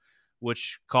move,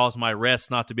 which caused my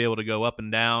rest not to be able to go up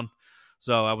and down.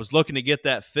 So I was looking to get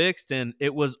that fixed, and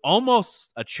it was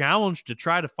almost a challenge to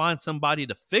try to find somebody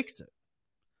to fix it,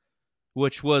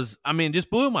 which was, just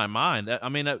blew my mind.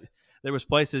 There was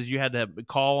places you had to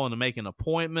call and to make an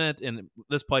appointment, and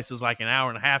this place is like an hour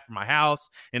and a half from my house,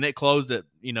 and it closed at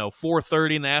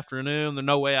 4:30 in the afternoon. There's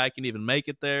no way I can even make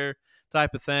it there,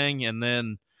 type of thing. And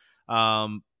then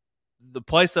the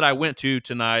place that I went to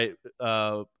tonight,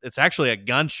 it's actually a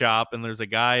gun shop, and there's a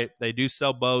guy, they do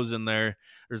sell bows in there.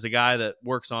 There's a guy that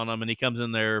works on them, and he comes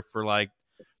in there for like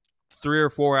 3 or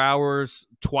 4 hours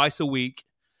twice a week.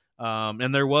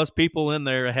 And there was people in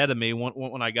there ahead of me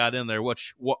when I got in there,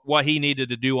 which what he needed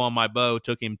to do on my bow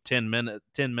took him 10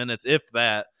 minutes, if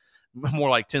that, more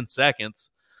like 10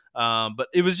 seconds. But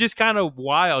it was just kind of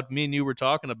wild. Me and you were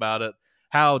talking about it,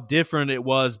 how different it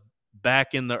was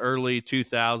back in the early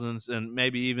 2000s and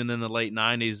maybe even in the late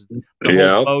 90s.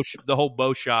 The whole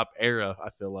bow shop era,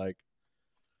 I feel like.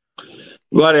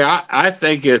 Buddy, I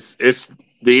think it's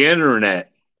the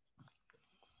internet.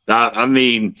 I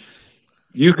mean,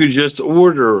 you could just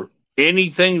order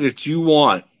anything that you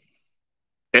want,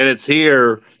 and it's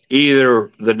here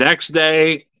either the next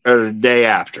day or the day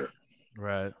after.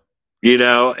 Right.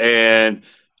 And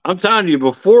I'm telling you,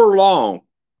 before long,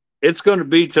 it's going to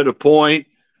be to the point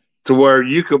to where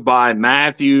you could buy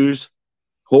Matthews,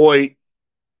 Hoyt,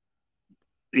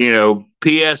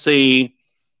 PSE,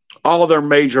 all their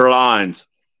major lines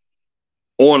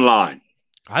online.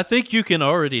 I think you can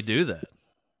already do that.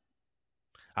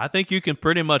 I think you can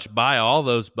pretty much buy all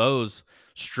those bows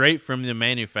straight from the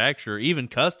manufacturer, even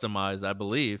customized, I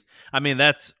believe. I mean,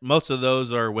 most of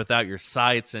those are without your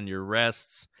sights and your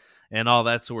rests and all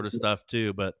that sort of stuff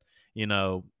too. But,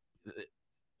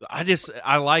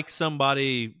 I like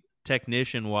somebody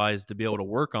technician wise to be able to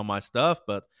work on my stuff,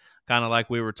 but kind of like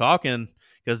we were talking,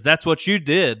 because that's what you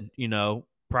did,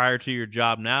 prior to your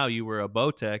job. Now you were a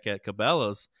bow tech at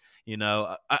Cabela's.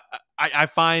 I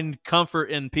find comfort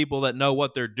in people that know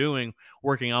what they're doing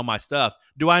working on my stuff.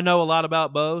 Do I know a lot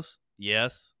about bows?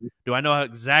 Yes. Do I know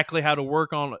exactly how to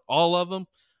work on all of them?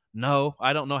 No,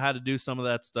 I don't know how to do some of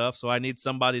that stuff, so I need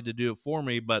somebody to do it for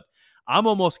me. But I'm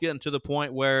almost getting to the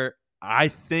point where I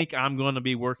think I'm going to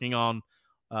be working on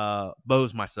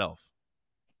bows myself.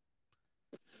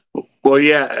 Well,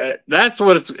 yeah, that's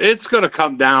what it's going to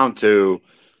come down to.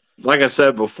 Like I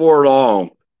said, before long,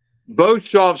 bow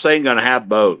shops ain't going to have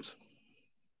bows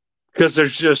because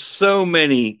there's just so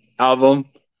many of them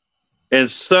and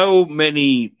so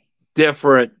many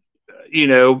different,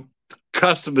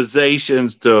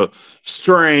 customizations to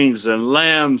strings and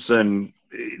limbs and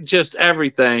just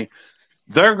everything.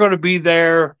 They're going to be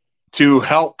there to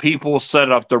help people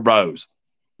set up their bows.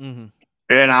 Mm-hmm.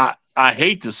 And I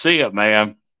hate to see it,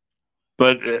 man,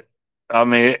 but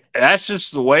that's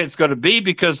just the way it's going to be,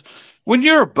 because when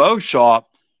you're a bow shop,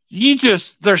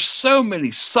 there's so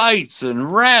many sights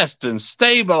and rest and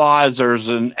stabilizers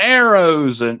and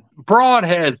arrows and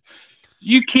broadheads.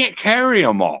 You can't carry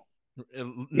them all.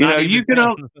 Not even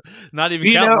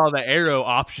counting all the arrow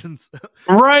options.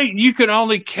 Right. You can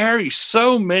only carry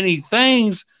so many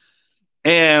things,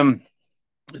 and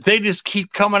they just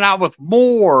keep coming out with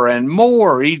more and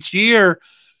more each year.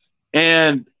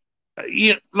 And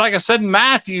like I said,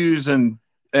 Matthews and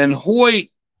Hoyt,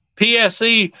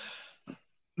 PSE,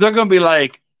 they're going to be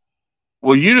like,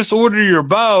 well, you just order your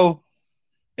bow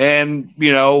and,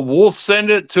 we'll send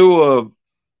it to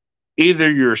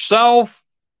either yourself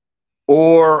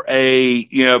or a,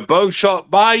 bow shop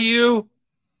by you,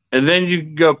 and then you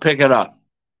can go pick it up.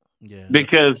 Yeah.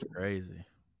 Because crazy.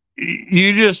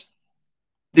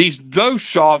 These bow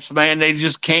shops, man, they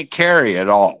just can't carry it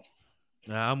all.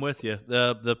 I'm with you.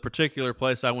 The particular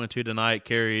place I went to tonight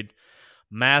carried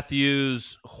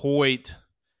Matthews, Hoyt,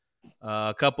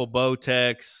 a couple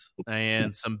Bowtechs,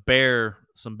 and some bear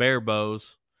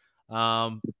bows.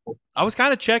 I was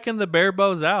kind of checking the bear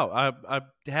bows out. I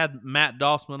had Matt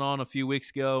Dossman on a few weeks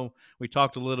ago. We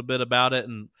talked a little bit about it,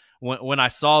 and when I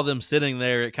saw them sitting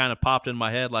there, it kind of popped in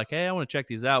my head like, hey, I want to check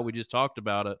these out. We just talked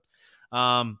about it.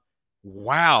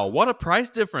 Wow, what a price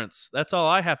difference. That's all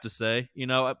I have to say.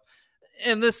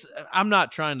 And this, I'm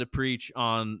not trying to preach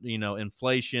on,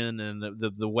 inflation and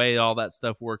the way all that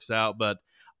stuff works out, but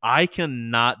I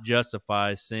cannot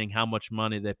justify seeing how much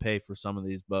money they pay for some of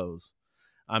these bows.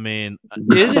 I mean,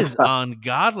 it is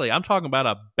ungodly. I'm talking about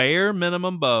a bare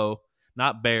minimum bow,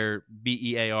 not bear,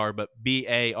 B-E-A-R, but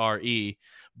B-A-R-E,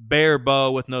 bare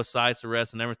bow with no sights,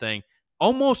 arrests, and everything.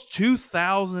 Almost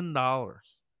 $2,000.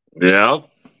 Yeah.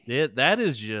 That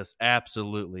is just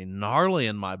absolutely gnarly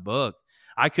in my book.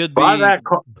 I could buy be that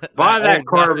carbon.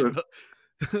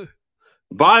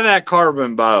 Buy that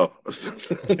carbon bow.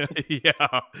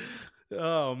 Yeah.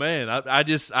 Oh man, I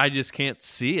just can't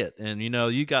see it. And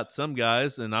you got some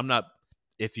guys, and I'm not.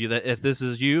 If this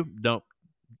is you, don't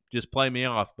just play me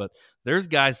off. But there's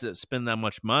guys that spend that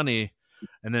much money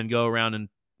and then go around and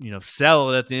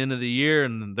sell it at the end of the year,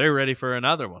 and they're ready for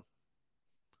another one.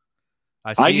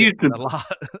 I used to a lot.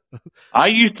 I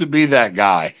used to be that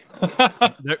guy.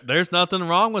 There's nothing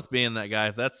wrong with being that guy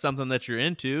if that's something that you're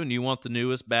into and you want the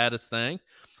newest, baddest thing.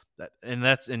 And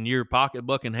that's in your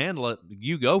pocketbook and handle it.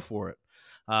 You go for it.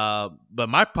 But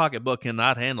my pocketbook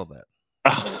cannot handle that.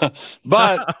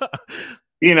 But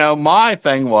my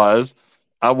thing was,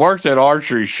 I worked at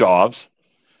archery shops,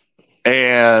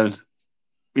 and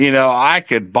I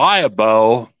could buy a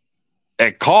bow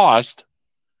at cost,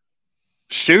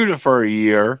 shoot it for a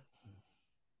year,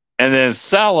 and then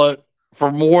sell it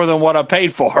for more than what I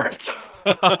paid for it.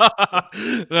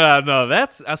 No,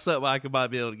 that's something I might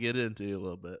be able to get into a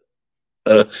little bit.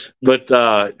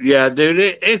 Yeah, dude,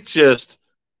 it's just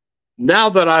now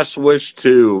that I switched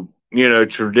to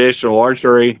traditional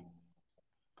archery,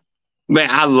 man,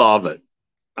 I love it.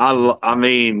 I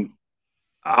mean,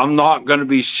 I'm not going to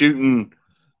be shooting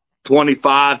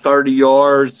 25, 30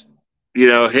 yards,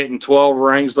 hitting 12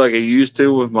 rings like I used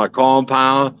to with my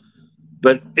compound,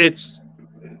 but it's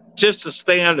just to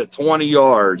stand at 20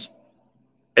 yards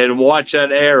and watch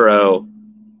that arrow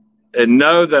and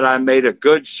know that I made a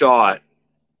good shot.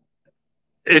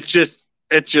 It's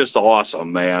just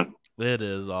awesome, man. It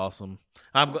is awesome.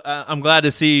 I'm glad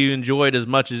to see you enjoy it as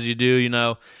much as you do.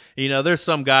 There's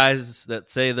some guys that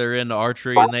say they're into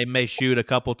archery and they may shoot a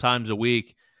couple times a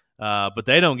week, but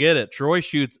they don't get it. Troy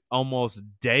shoots almost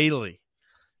daily,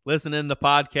 listening to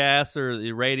podcasts or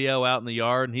the radio out in the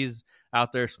yard, and he's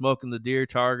out there smoking the deer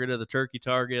target or the turkey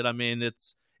target. I mean,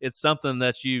 it's something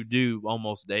that you do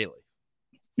almost daily.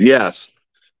 Yes.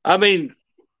 I mean,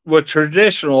 with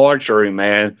traditional archery,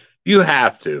 man, you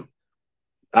have to.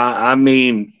 I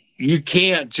mean, you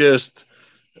can't just.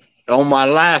 On my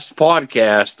last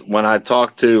podcast, when I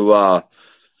talked to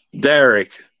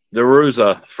Derek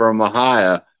DeRuza from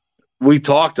Ohio, we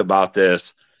talked about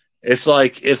this. It's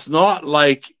like, it's not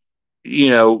like,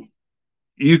 you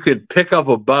could pick up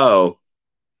a bow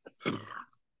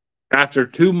after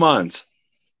 2 months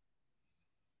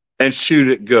and shoot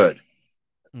it good.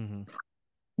 Mm-hmm.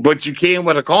 But you can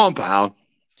with a compound.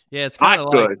 Yeah, it's kind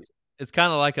of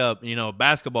like a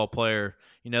basketball player.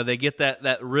 They get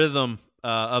that rhythm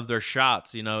of their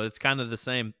shots. It's kind of the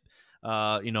same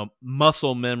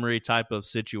muscle memory type of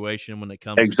situation when it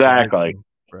comes exactly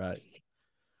to right.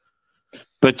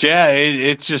 But yeah,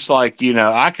 it's just like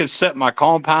I could set my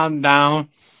compound down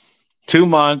 2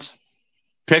 months,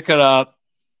 pick it up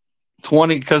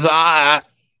 20 because I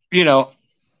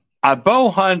bow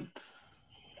hunt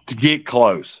to get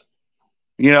close.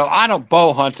 I don't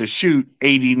bow hunt to shoot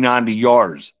 80, 90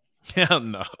 yards. Yeah,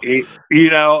 no.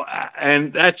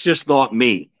 And that's just not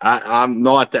me. I'm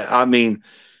not that. I mean,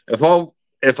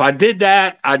 if I did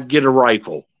that, I'd get a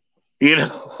rifle.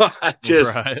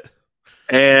 Right.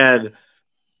 And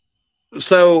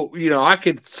so, I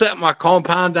could set my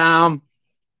compound down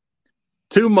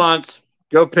 2 months,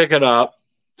 go pick it up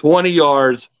 20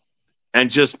 yards and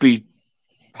just be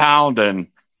pounding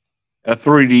a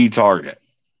 3D target.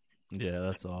 Yeah,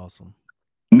 that's awesome.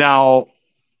 Now,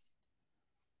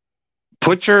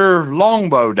 put your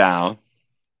longbow down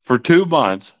for 2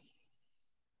 months,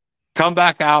 come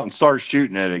back out and start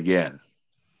shooting it again.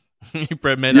 You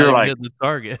probably may not even hit the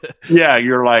target. Yeah,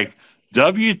 you're like,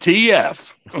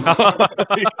 WTF.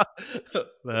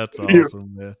 That's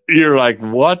awesome, man. You're like,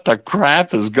 what the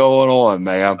crap is going on,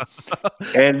 man?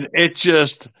 And it's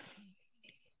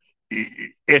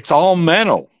all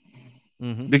mental.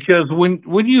 Mm-hmm. Because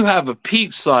when you have a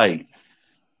peep sight,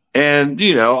 and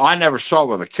I never shot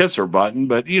with a kisser button,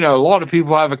 but a lot of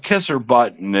people have a kisser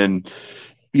button, and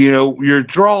you're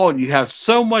drawing, you have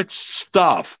so much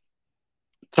stuff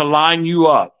to line you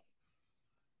up,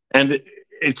 and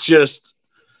it's just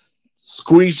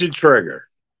squeeze the trigger.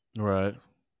 Right.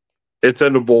 It's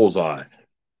in the bullseye.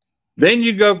 Then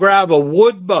you go grab a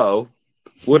wood bow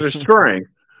with a string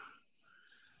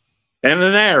and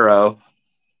an arrow,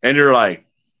 and you're like,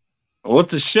 what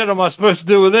the shit am I supposed to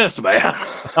do with this, man?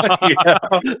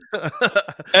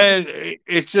 And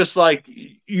it's just like,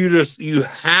 you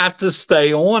have to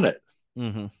stay on it.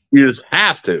 Mm-hmm. You just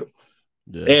have to.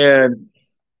 Yeah. And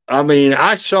I mean,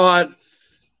 I shot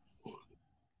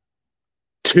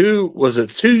 2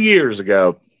 years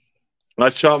ago? I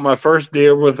shot my first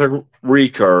deer with a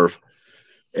recurve,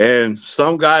 and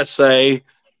some guys say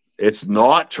it's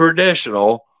not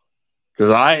traditional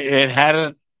because it had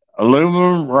an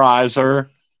aluminum riser,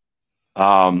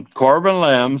 carbon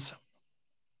limbs,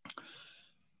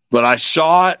 but I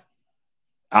shot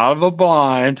out of a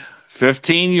blind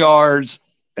 15 yards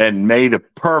and made a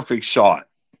perfect shot.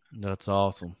 That's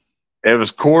awesome. It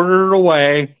was quartered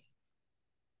away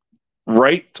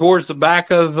right towards the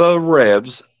back of the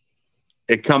ribs.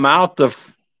 It come out the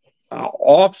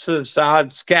opposite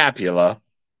side scapula,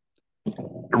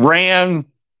 ran,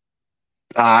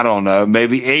 I don't know,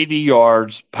 maybe 80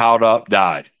 yards, piled up,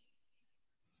 died.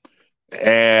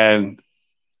 And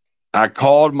I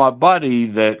called my buddy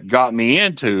that got me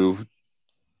into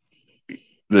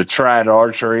the trad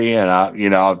archery, and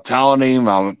I'm telling him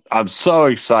I'm so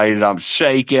excited, I'm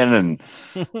shaking and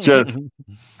just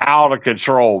out of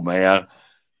control, man.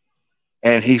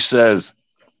 And he says,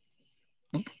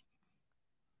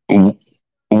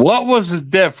 what was the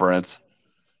difference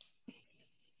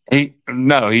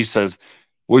He says,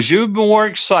 was you more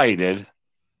excited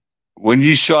when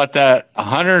you shot that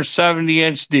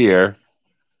 170-inch deer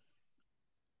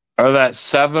or that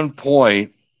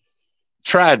 7-point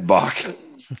trad buck?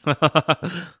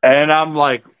 And I'm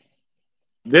like,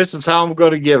 this is how I'm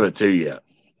going to give it to you.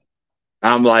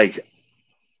 I'm like,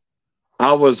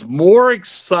 I was more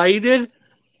excited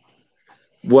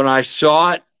when I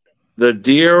shot the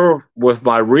deer with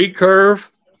my recurve.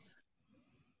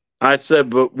 I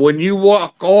said, but when you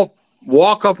walk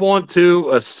up onto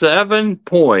a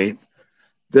 7-point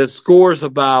that scores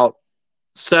about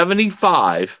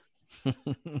 75,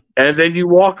 and then you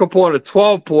walk up on a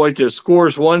 12-point that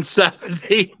scores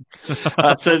 170.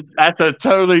 I said, that's a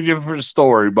totally different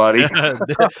story, buddy. Yeah,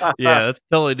 that's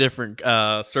totally different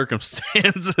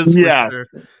circumstances Yeah. for sure.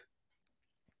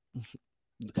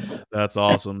 That's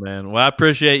awesome, man. Well, I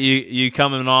appreciate you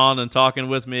coming on and talking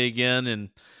with me again, and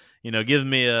giving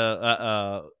me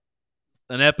an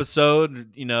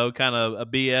episode, kind of a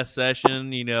BS session,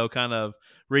 kind of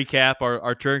recap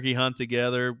our turkey hunt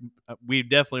together. We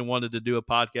definitely wanted to do a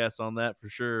podcast on that for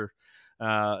sure.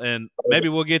 And maybe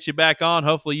we'll get you back on.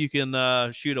 Hopefully you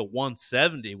can shoot a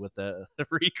 170 with the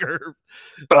recurve.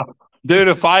 Dude,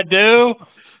 if I do,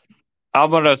 I'm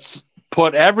going to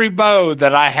put every bow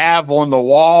that I have on the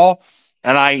wall,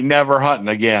 and I ain't never hunting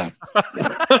again.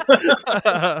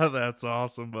 That's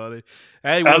awesome, buddy.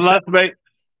 Hey,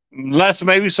 unless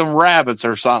maybe some rabbits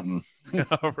or something.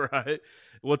 All right.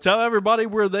 Well, tell everybody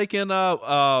where they can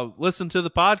listen to the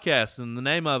podcast and the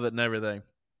name of it and everything.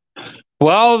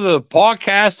 Well, the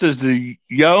podcast is the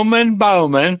Yeoman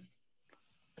Bowman.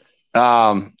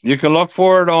 You can look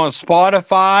for it on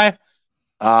Spotify.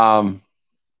 I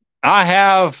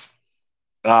have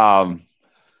a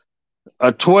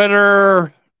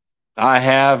Twitter. I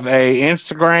have a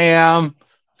Instagram,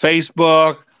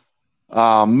 Facebook.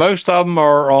 Most of them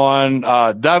are on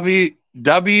WV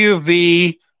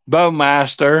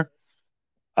Bowmaster.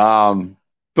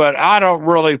 But I don't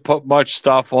really put much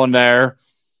stuff on there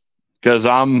because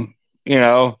I'm,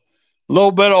 a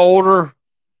little bit older,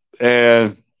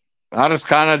 and I just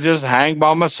kind of just hang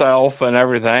by myself and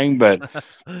everything. But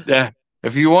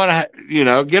if you want to,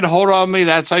 get a hold of me,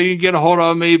 that's how you get a hold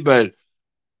of me. But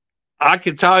I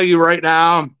can tell you right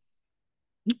now,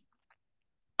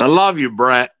 I love you,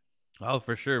 Brett. Oh,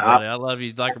 for sure, buddy. I love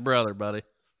you like a brother, buddy.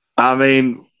 I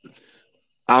mean,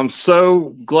 I'm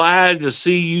so glad to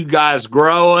see you guys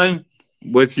growing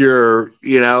with your,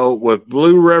 with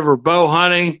Blue River bow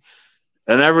hunting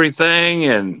and everything.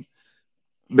 And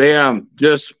man, I'm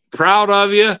just proud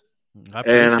of you. I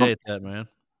appreciate that, man.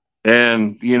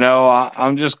 And,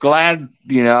 I'm just glad,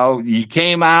 you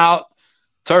came out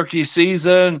turkey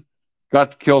season,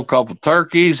 got to kill a couple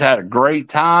turkeys, had a great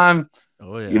time.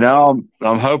 Oh, yeah.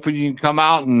 I'm hoping you can come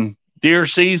out in deer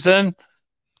season.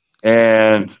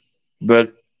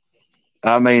 But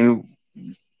I mean,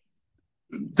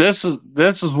 this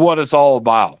is what it's all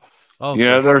about. Oh,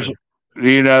 there's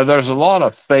a lot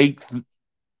of fake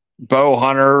bow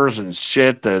hunters and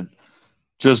shit that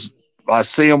just, I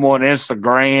see them on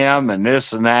Instagram and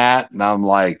this and that, and I'm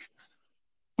like,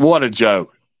 what a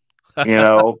joke, but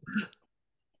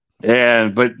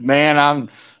man, I'm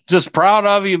just proud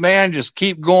of you, man. Just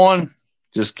keep going,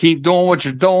 just keep doing what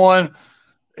you're doing,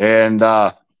 and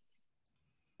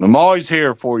I'm always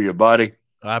here for you, buddy.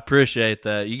 I appreciate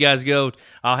that. You guys go.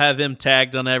 I'll have him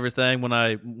tagged on everything when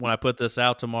I put this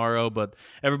out tomorrow. But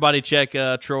everybody check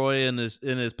Troy and his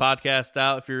podcast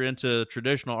out. If you're into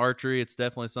traditional archery, it's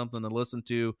definitely something to listen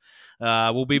to.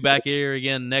 We'll be back here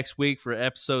again next week for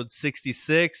episode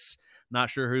 66. Not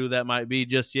sure who that might be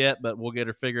just yet, but we'll get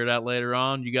her figured out later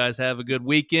on. You guys have a good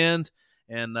weekend,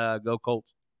 and go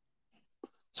Colts.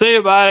 See you, buddy.